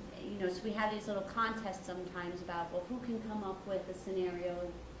 and so we have these little contests sometimes about, well, who can come up with a scenario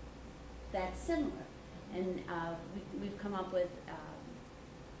that's similar, and we've come up with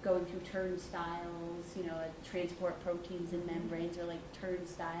going through turnstiles, transport proteins and membranes are like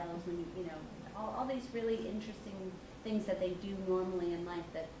turnstiles, and all these really interesting things that they do normally in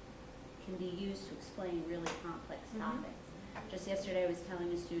life that can be used to explain really complex topics. Just yesterday I was telling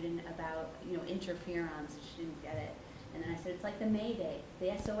a student about interferons, she didn't get it. And then I said, it's like the Mayday,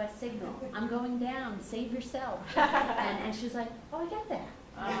 the SOS signal. I'm going down, save yourself. and she's like, oh, I get that.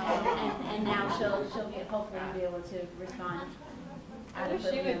 And now she'll hopefully be able to respond. I wish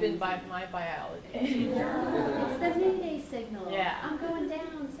you had been my biology. It's the Mayday signal. Yeah. I'm going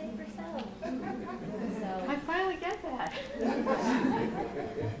down, save yourself. So I finally get that.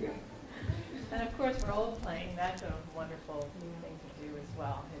 And of course, role playing, that's a wonderful thing to do as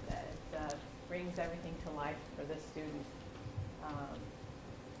well. It brings everything to life for the student.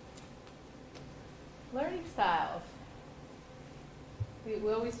 Learning styles.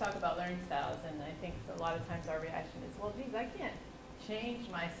 We always talk about learning styles, and I think a lot of times our reaction is, well, geez, I can't change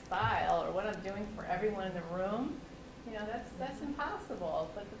my style or what I'm doing for everyone in the room. That's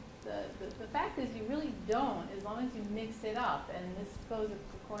impossible. But the fact is, you really don't, as long as you mix it up. And this goes in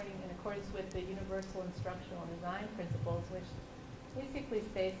accordance with the Universal Instructional Design Principles, which basically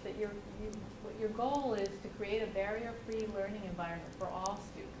states that what your goal is to create a barrier-free learning environment for all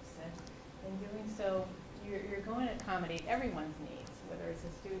students. And in doing so, you're going to accommodate everyone's needs, whether it's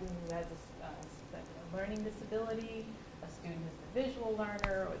a student who has a learning disability, a student who's the visual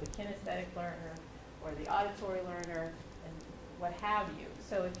learner, or the kinesthetic learner, or the auditory learner, and what have you.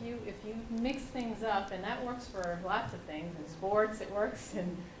 So if you mix things up, and that works for lots of things, in sports it works,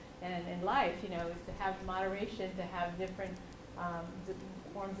 and in life, is to have moderation, to have different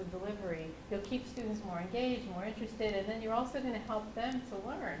forms of delivery. You'll keep students more engaged, more interested, and then you're also going to help them to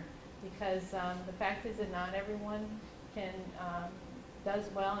learn, because the fact is that not everyone does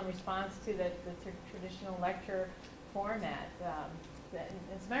well in response to the traditional lecture format.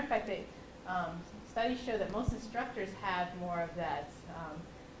 As a matter of fact, studies show that most instructors have more of that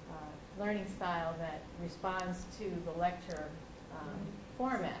learning style that responds to the lecture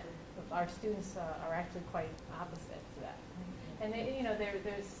format. Our students are actually quite opposite to that. And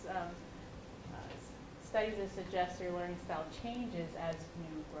there's studies that suggest your learning style changes as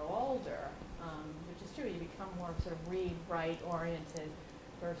you grow older, which is true. You become more sort of read, write oriented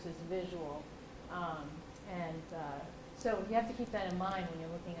versus visual. So you have to keep that in mind when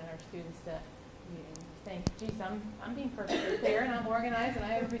you're looking at our students, to think, geez, I'm being perfectly clear and I'm organized and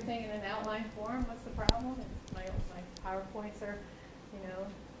I have everything in an outline form. What's the problem? And my PowerPoints are,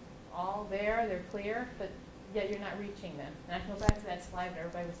 all there, they're clear, but yet you're not reaching them. And I can go back to that slide where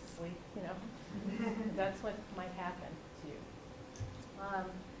everybody was asleep, That's what might happen to you.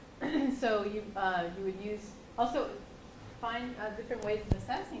 So you would use, also find different ways of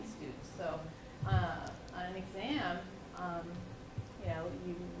assessing students. So on an exam, you know,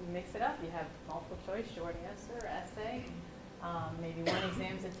 you mix it up. You have multiple choice, short answer, essay. Maybe one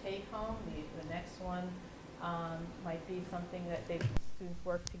exam's a take-home. The next one might be something that students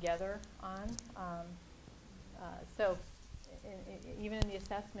work together on. So even in the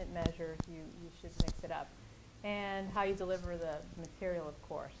assessment measures, you should mix it up. And how you deliver the material, of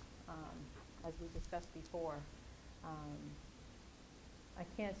course, as we discussed before. I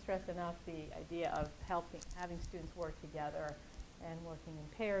can't stress enough the idea of having students work together and working in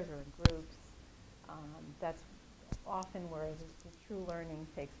pairs or in groups. That's often where the true learning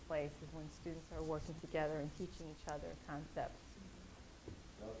takes place, is when students are working together and teaching each other concepts.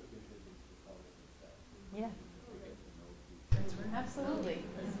 Yeah. Absolutely.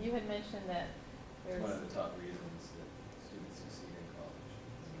 You had mentioned that there's It's one of the top reasons that students succeed in college.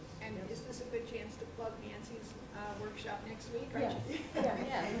 And is this a good chance to plug Nancy's workshop next week? Yes,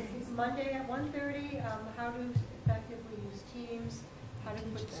 Yeah. It's Monday at 1:30, how to effectively use Teams, how to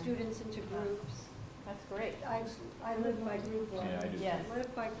put students into groups. That's great. I live by group work. Yeah, I do. Yes. I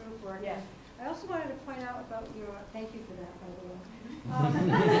live by group work. Yeah. I also wanted to point out about your, thank you for that, by the way.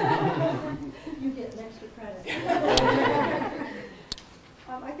 You get an extra credit.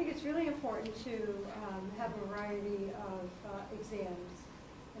 I think it's really important to have a variety of exams.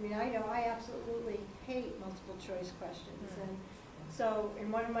 I mean, I know I absolutely hate multiple choice questions. And so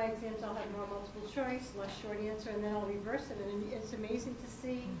in one of my exams, I'll have more multiple choice, less short answer, and then I'll reverse it. And it's amazing to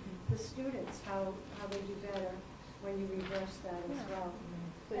see the students, how they do better when you reverse that as well.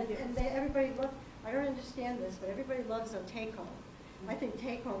 And everybody I don't understand this, but everybody loves a take-home. I think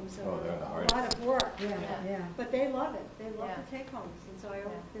take-homes are Oh, they're the a lot of work. Yeah. But they love it. They love Yeah. the take-homes, and so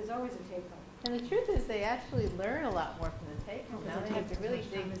there's always a take-home. And the truth is, they actually learn a lot more from the take-home. Now they have to really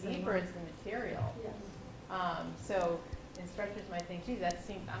dig deeper into the material. Yes. So instructors might think, geez,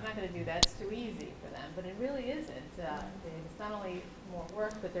 I'm not going to do that. It's too easy for them. But it really isn't. It's not only more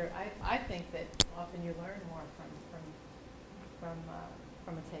work, but I think that often you learn more from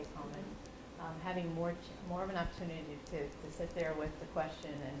a take-home. And having more of an opportunity to sit there with the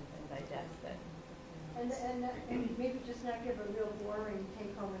question and digest it. And maybe just not give a real boring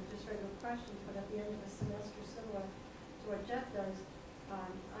take-home with just regular questions, but at the end of the semester, similar to what Jeff does,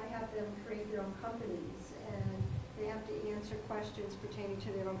 I have them create their own companies, and they have to answer questions pertaining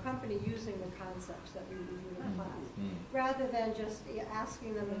to their own company using the concepts that we review in class, rather than just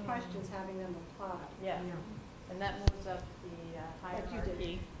asking them the questions, having them apply. Yeah. And that moves up the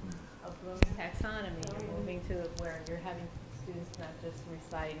hierarchy of Bloom's taxonomy. You're moving to where you're having students not just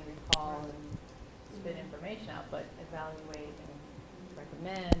recite and recall and spit information out, but evaluate and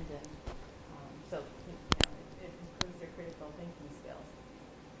recommend, and so it improves their critical thinking skills.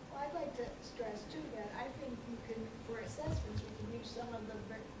 Well, I'd like to stress too that I think you can, for assessments, we can use some of the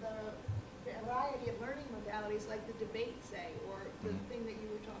variety of learning modalities, like the debate, say, or the thing that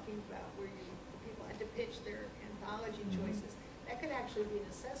you were talking about, where people had to pitch their anthology choices. That could actually be an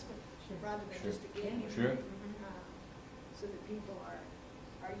assessment rather than just a game. Sure. So that people are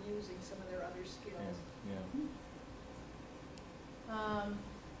using some of their other skills.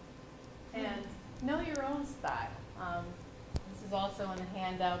 And know your own style. This is also on the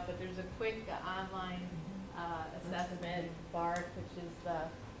handout, but there's a quick online assessment, BART, which is the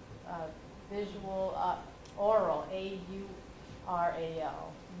visual, oral,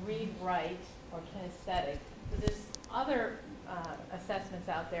 A-U-R-A-L, read, write, or kinesthetic. So there's other assessments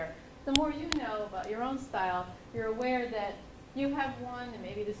out there. The more you know about your own style, you're aware that you have one, and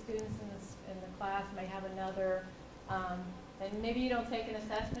maybe the students in the class may have another, and maybe you don't take an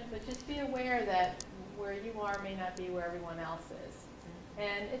assessment, but just be aware that where you are may not be where everyone else is.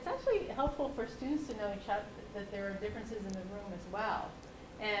 And it's actually helpful for students to know each other, that there are differences in the room as well.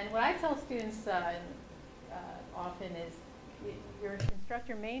 And what I tell students often is, your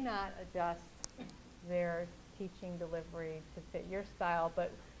instructor may not adjust their teaching delivery to fit your style,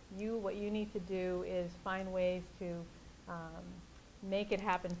 but what you need to do is find ways to make it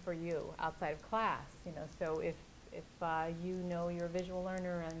happen for you outside of class. So if you know you're a visual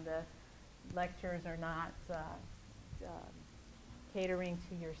learner and the lectures are not catering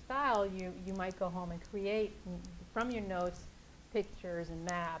to your style, you might go home and create from your notes pictures and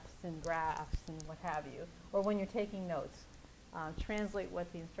maps and graphs and what have you. Or when you're taking notes, translate what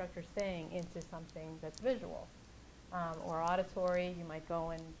the instructor's saying into something that's visual. Or auditory, you might go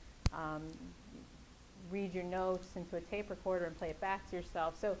and read your notes into a tape recorder and play it back to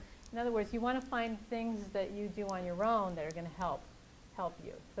yourself. So in other words, you want to find things that you do on your own that are going to help help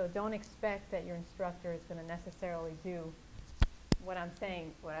you. So don't expect that your instructor is going to necessarily do what I'm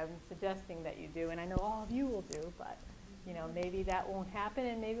saying, what I'm suggesting that you do, and I know all of you will do, but you know, maybe that won't happen,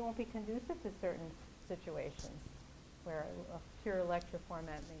 and maybe it won't be conducive to certain situations where a pure lecture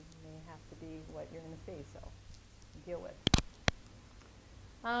format may have to be what you're going to see, so deal with.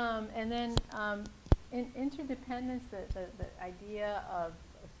 And then in interdependence, the idea of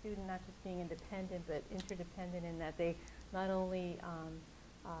a student not just being independent, but interdependent in that they not only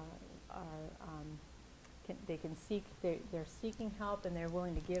they're seeking help, and they're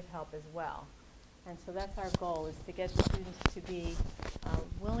willing to give help as well. And so that's our goal, is to get the students to be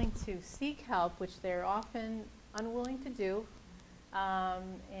willing to seek help, which they're often unwilling to do.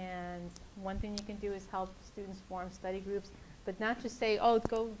 And one thing you can do is help students form study groups, but not just say, oh,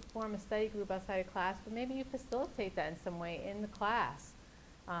 go form a study group outside of class, but maybe you facilitate that in some way in the class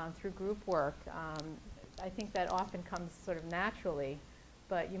through group work. I think that often comes sort of naturally,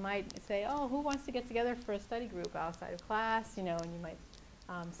 but you might say, oh, who wants to get together for a study group outside of class, you know, and you might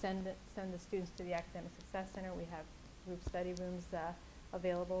send the students to the Academic Success Center. We have group study rooms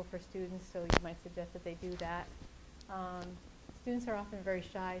available for students, so you might suggest that they do that. Students are often very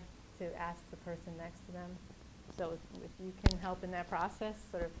shy to ask the person next to them, so if you can help in that process,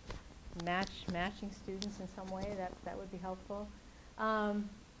 sort of matching students in some way, that would be helpful.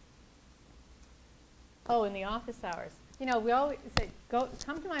 Oh, in the office hours. You know, we always say,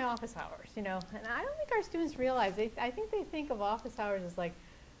 come to my office hours, you know, and I don't think our students realize, I think they think of office hours as like,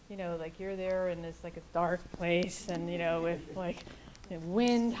 you know, like you're there and it's like a dark place and, you know, with like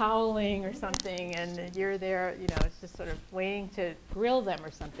wind howling or something, and you're there, you know, it's just sort of waiting to grill them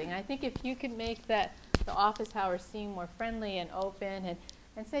or something. I think if you could make the office hours seem more friendly and open,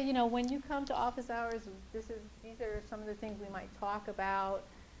 and say, you know, when you come to office hours, these are some of the things we might talk about.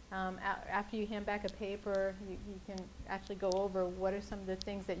 After you hand back a paper, you can actually go over what are some of the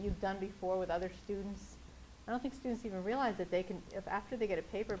things that you've done before with other students. I don't think students even realize that they can, if after they get a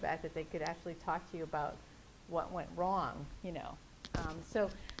paper back, that they could actually talk to you about what went wrong, you know. So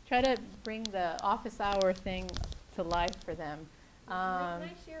try to bring the office hour thing to life for them. Can I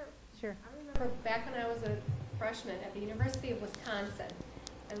share? Sure. I remember back when I was a freshman at the University of Wisconsin,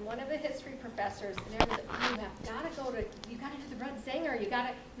 and one of the history professors, and everybody, you gotta do the Red Zinger, you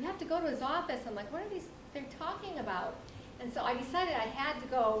have to go to his office. I'm like, what are they're talking about? And so I decided I had to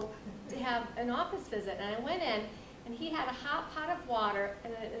go to have an office visit, and I went in, and he had a hot pot of water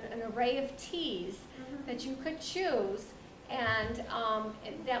and an array of teas that you could choose. And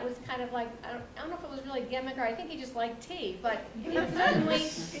that was kind of like, I don't know if it was really gimmick, or I think he just liked tea, but it suddenly,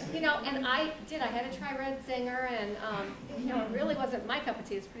 you know, and I had to try Red Zinger, and you know, it really wasn't my cup of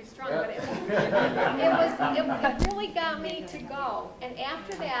tea, it's pretty strong, but it really got me to go. And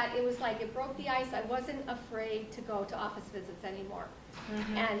after that, it was like, it broke the ice. I wasn't afraid to go to office visits anymore.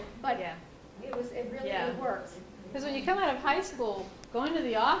 But yeah. it really worked. Because when you come out of high school, going to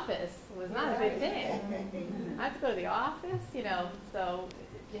the office was not a big thing. I have to go to the office, you know, so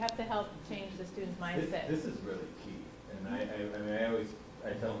you have to help change the student's mindset. This is really key. And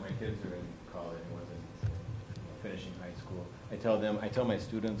I tell my kids who are in college and wasn't finishing high school, I tell my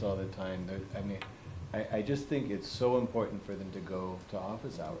students all the time, I just think it's so important for them to go to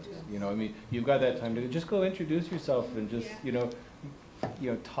office hours. You know, I mean, you've got that time to just go introduce yourself and just, you know,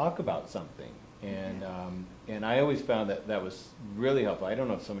 talk about something. And I always found that was really helpful. I don't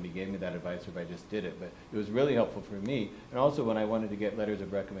know if somebody gave me that advice or if I just did it, but it was really helpful for me. And also when I wanted to get letters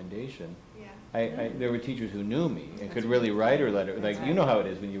of recommendation, there were teachers who knew me and could really write a letter. Like, you know how it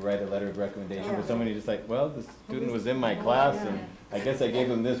is when you write a letter of recommendation for somebody, just like, well, the student was in my class and I guess I gave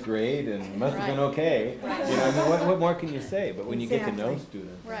him this grade and it must have been okay. You know, I mean, what more can you say? But when you get to know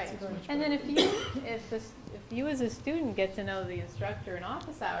students, it's much And better. then if you as a student get to know the instructor in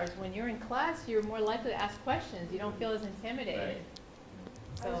office hours, when you're in class, you're more likely to ask questions. You don't feel as intimidated.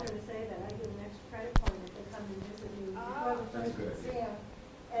 Right. I was going to say that I give an extra credit point if they come and visit me before the That's first good. exam.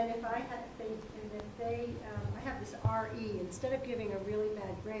 And if I have this RE, instead of giving a really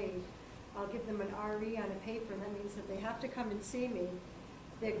bad grade, I'll give them an RE on a paper, and that means that they have to come and see me.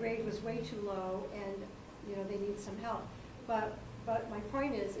 Their grade was way too low, and you know they need some help. But my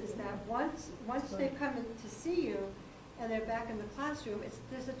point is that once they've come in to see you, and they're back in the classroom,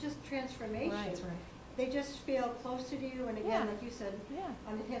 there's just transformation. Right. They just feel closer to you, and again, like you said,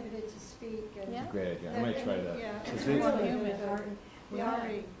 uninhibited to speak. And Yeah. Great idea. I might try that. Yeah, Is it's it- really Human. good. The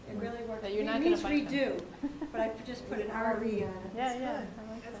RE, it really works. That you're It not means gonna bite them. redo, but I just put an RE on it. Yeah, yeah.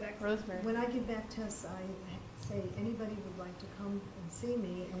 That's excellent. Rosemary. When I give back tests, I say anybody would like to come and see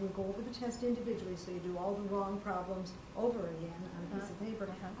me, and we'll go over the test individually, so you do all the wrong problems over again on a piece of paper,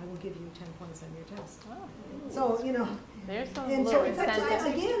 I will give you 10 points on your test. Oh, So, you know, there's some and so little it's,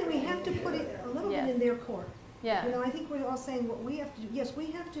 incentive. again, we have to put it a little bit in their court. Yeah. You know, I think we're all saying what we have to do. Yes,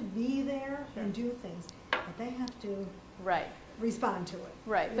 we have to be there and do things, but they have to Right. respond to it.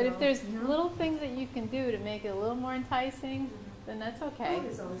 Right, you but know, if there's you know? little things that you can do to make it a little more enticing, then that's okay.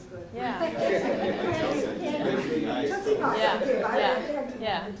 Food is always good. Yeah. Tootsie Pops, Yeah, okay, I yeah, can't do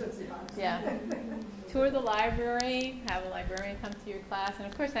yeah. Tootsie Pops. Yeah. Tour the library, have a librarian come to your class, and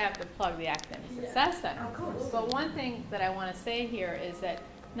of course I have to plug the Academic Success Center. Of course. But one thing that I want to say here is that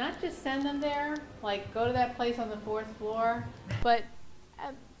not just send them there, like go to that place on the 4th floor, but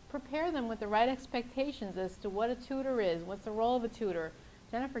prepare them with the right expectations as to what a tutor is, what's the role of a tutor.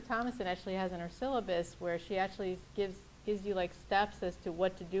 Jennifer Thomason actually has in her syllabus where she actually gives you like steps as to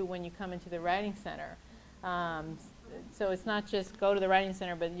what to do when you come into the writing center. So it's not just go to the writing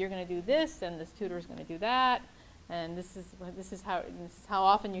center, but you're going to do this, and this tutor is going to do that, and this is how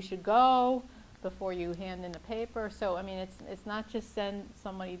often you should go before you hand in the paper. So I mean, it's not just send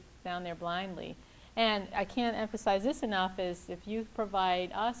somebody down there blindly. And I can't emphasize this enough: is if you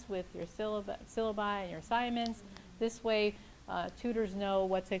provide us with your syllabi and your assignments, this way tutors know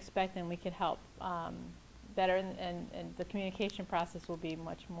what to expect, and we can help better, and the communication process will be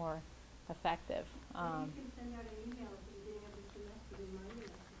much more effective. You can send out an email at the beginning of the semester reminding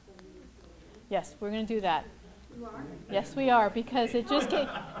us to send you a syllabus. Yes, we're going to do that. You are? Yes, we are, because it just came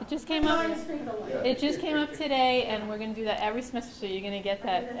up. It just came up today, and we're going to do that every semester. So you're going to get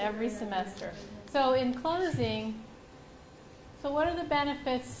that every semester. So in closing, so what are the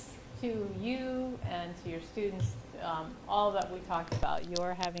benefits to you and to your students? All that we talked about.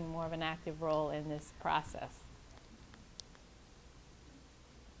 You're having more of an active role in this process.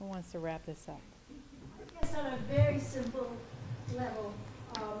 Who wants to wrap this up? I guess on a very simple level,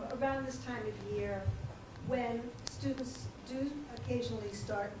 around this time of year, when students do occasionally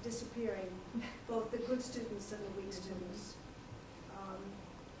start disappearing, both the good students and the weak students,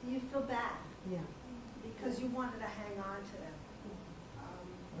 you feel bad Yeah. because you wanted to hang on to them.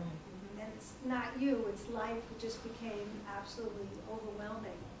 And it's not you, it's life. It just became absolutely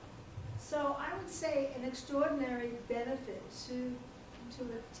overwhelming. So I would say an extraordinary benefit to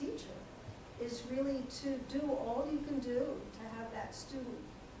a teacher is really to do all you can do to have that student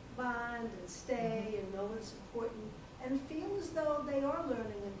bond and stay and know what's important and feel as though they are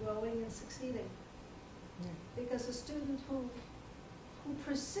learning and growing and succeeding. Yeah. Because a student who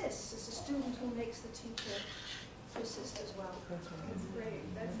persists is a student who makes the teacher persist as well. That's right. That's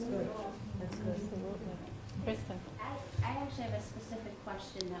great. That's That's good. good. That's good. Absolutely. Kristen. I actually have a specific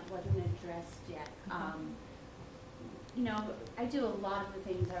question that wasn't addressed yet. You know, I do a lot of the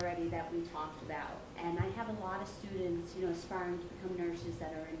things already that we talked about, and I have a lot of students, you know, aspiring to become nurses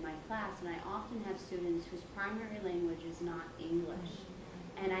that are in my class, and I often have students whose primary language is not English.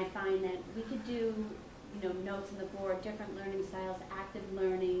 And I find that we could do, you know, notes on the board, different learning styles, active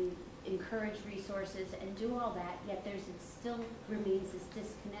learning, encourage resources, and do all that, yet it still remains this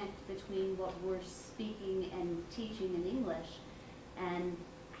disconnect between what we're speaking and teaching in English and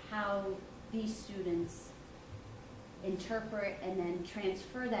how these students interpret and then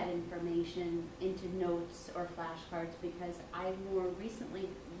transfer that information into notes or flashcards, because I more recently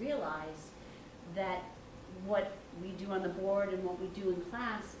realized that what we do on the board and what we do in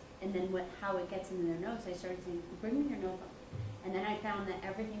class, and then how it gets into their notes, I started saying, bring me your notebook. And then I found that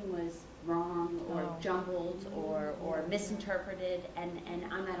everything was wrong or jumbled or misinterpreted, and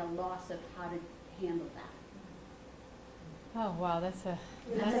I'm at a loss of how to handle that. Oh wow, that's a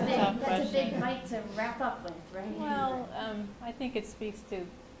That's tough a question. big fight to wrap up with, right? Well, I think it speaks to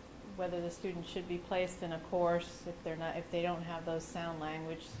whether the student should be placed in a course if they don't have those sound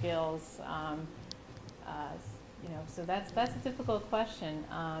language skills. You know, so that's a difficult question.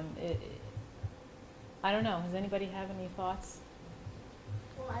 I don't know. Does anybody have any thoughts?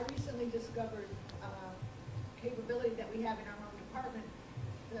 Well, I recently discovered capability that we have in our own department.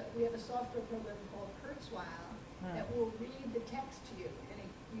 We have a software program called Kurzweil that will read the text to you, and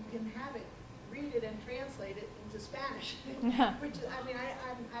you can have it, read it and translate it into Spanish. Which is, I mean, I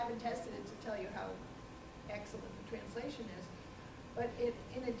haven't tested it to tell you how excellent the translation is. But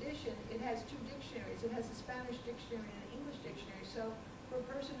in addition, it has two dictionaries. It has a Spanish dictionary and an English dictionary. So for a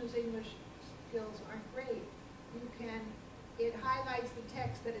person whose English skills aren't great, it highlights the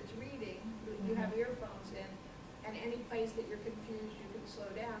text that it's reading. You have earphones in, and any place that you're confused, you can slow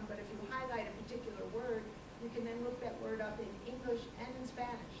down. But if you highlight a particular word, you can then look that word up in English and in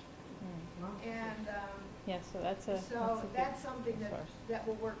Spanish. And, Yeah, so that's a so good that's something resource. that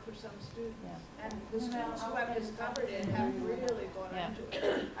will work for some students. Yeah. And the students who have discovered it have really gone Yeah. into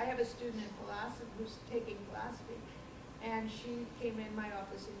it. I have a student in philosophy who's taking philosophy, and she came in my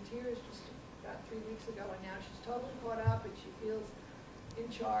office in tears just about 3 weeks ago, and now she's totally caught up, and she feels in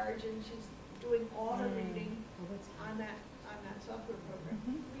charge, and she's doing all her reading on that software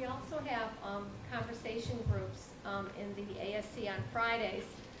program. We also have conversation groups in the ASC on Fridays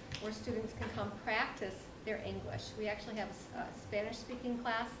where students can come practice their English. We actually have a Spanish-speaking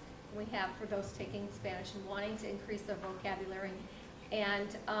class. We have for those taking Spanish and wanting to increase their vocabulary, and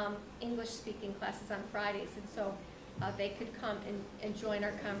English-speaking classes on Fridays. And so they could come and join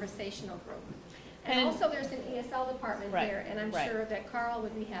our conversational group. And also there's an ESL department Right, here, and I'm right. sure that Carl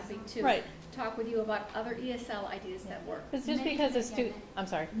would be happy to Right. talk with you about other ESL ideas that work. It's just Many because a times, student, I'm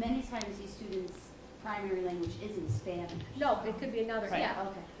sorry. Many times these students' primary language isn't Spanish. No, it could be another, Right. yeah.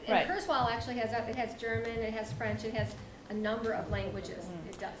 Okay. Right. And Kurzweil actually has, it has German, it has French, it has a number of languages,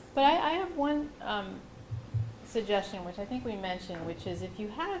 it does. But I have one suggestion, which I think we mentioned, which is if you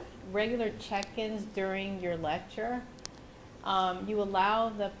have regular check-ins during your lecture, you allow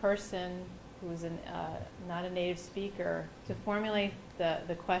the person who's not a native speaker to formulate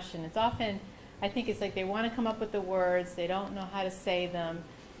the question. It's often, I think it's like they want to come up with the words, they don't know how to say them,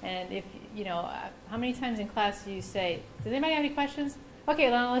 and if, you know, how many times in class do you say, does anybody have any questions?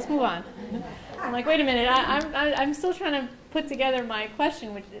 Okay, well, let's move on. I'm like, wait a minute, I'm still trying to put together my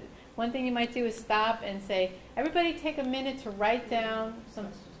question, which one thing you might do is stop and say, everybody take a minute to write down some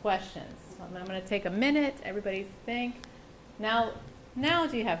questions. I'm going to take a minute, everybody think. Now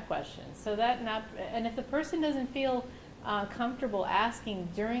do you have questions? So that not, and if the person doesn't feel comfortable asking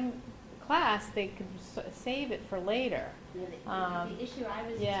during class, they could save it for later. Yeah, the issue I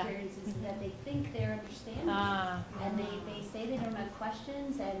was yeah. experiencing is that they think they're understanding, and they say they don't have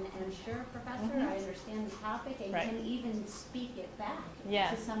questions, and sure, professor, I understand the topic, and Right. can even speak it back Yeah.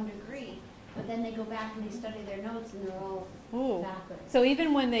 to some degree, but then they go back and they study their notes, and they're all Ooh. backwards. So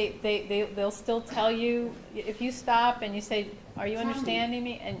even when they'll still tell you, if you stop and you say, are you Tell me. understanding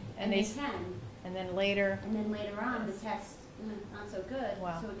me? And they can, and then later, and then later on, the test, not so good,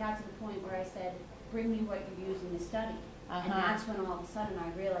 Wow. so it got to the point where I said, bring me what you're using to study. And Uh-huh. that's when all of a sudden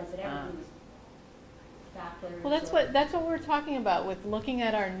I realized that everything was backwards. well, or- that's what we're talking about with looking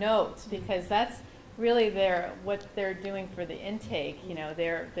at our notes, because that's really what they're doing for the intake. You know,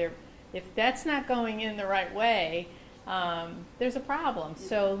 if that's not going in the right way, there's a problem.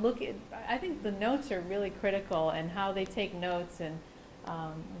 So I think the notes are really critical, and how they take notes, and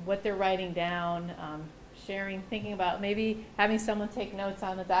what they're writing down, sharing, thinking about maybe having someone take notes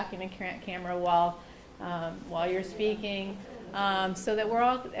on the document camera while you're speaking, so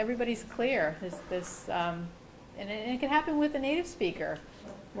that everybody's clear. And it can happen with a native speaker,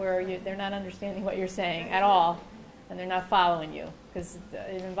 where they're not understanding what you're saying at all, and they're not following you, because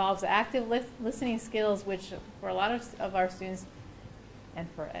it involves active listening skills, which for a lot of our students, and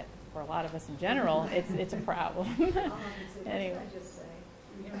for a lot of us in general, it's a problem. Anyway.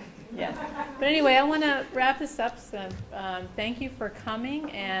 Yes. But anyway, I want to wrap this up. So, thank you for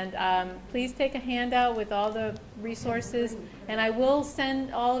coming, and please take a handout with all the resources, and I will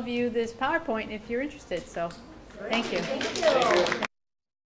send all of you this PowerPoint if you're interested. So, thank you. Thank you.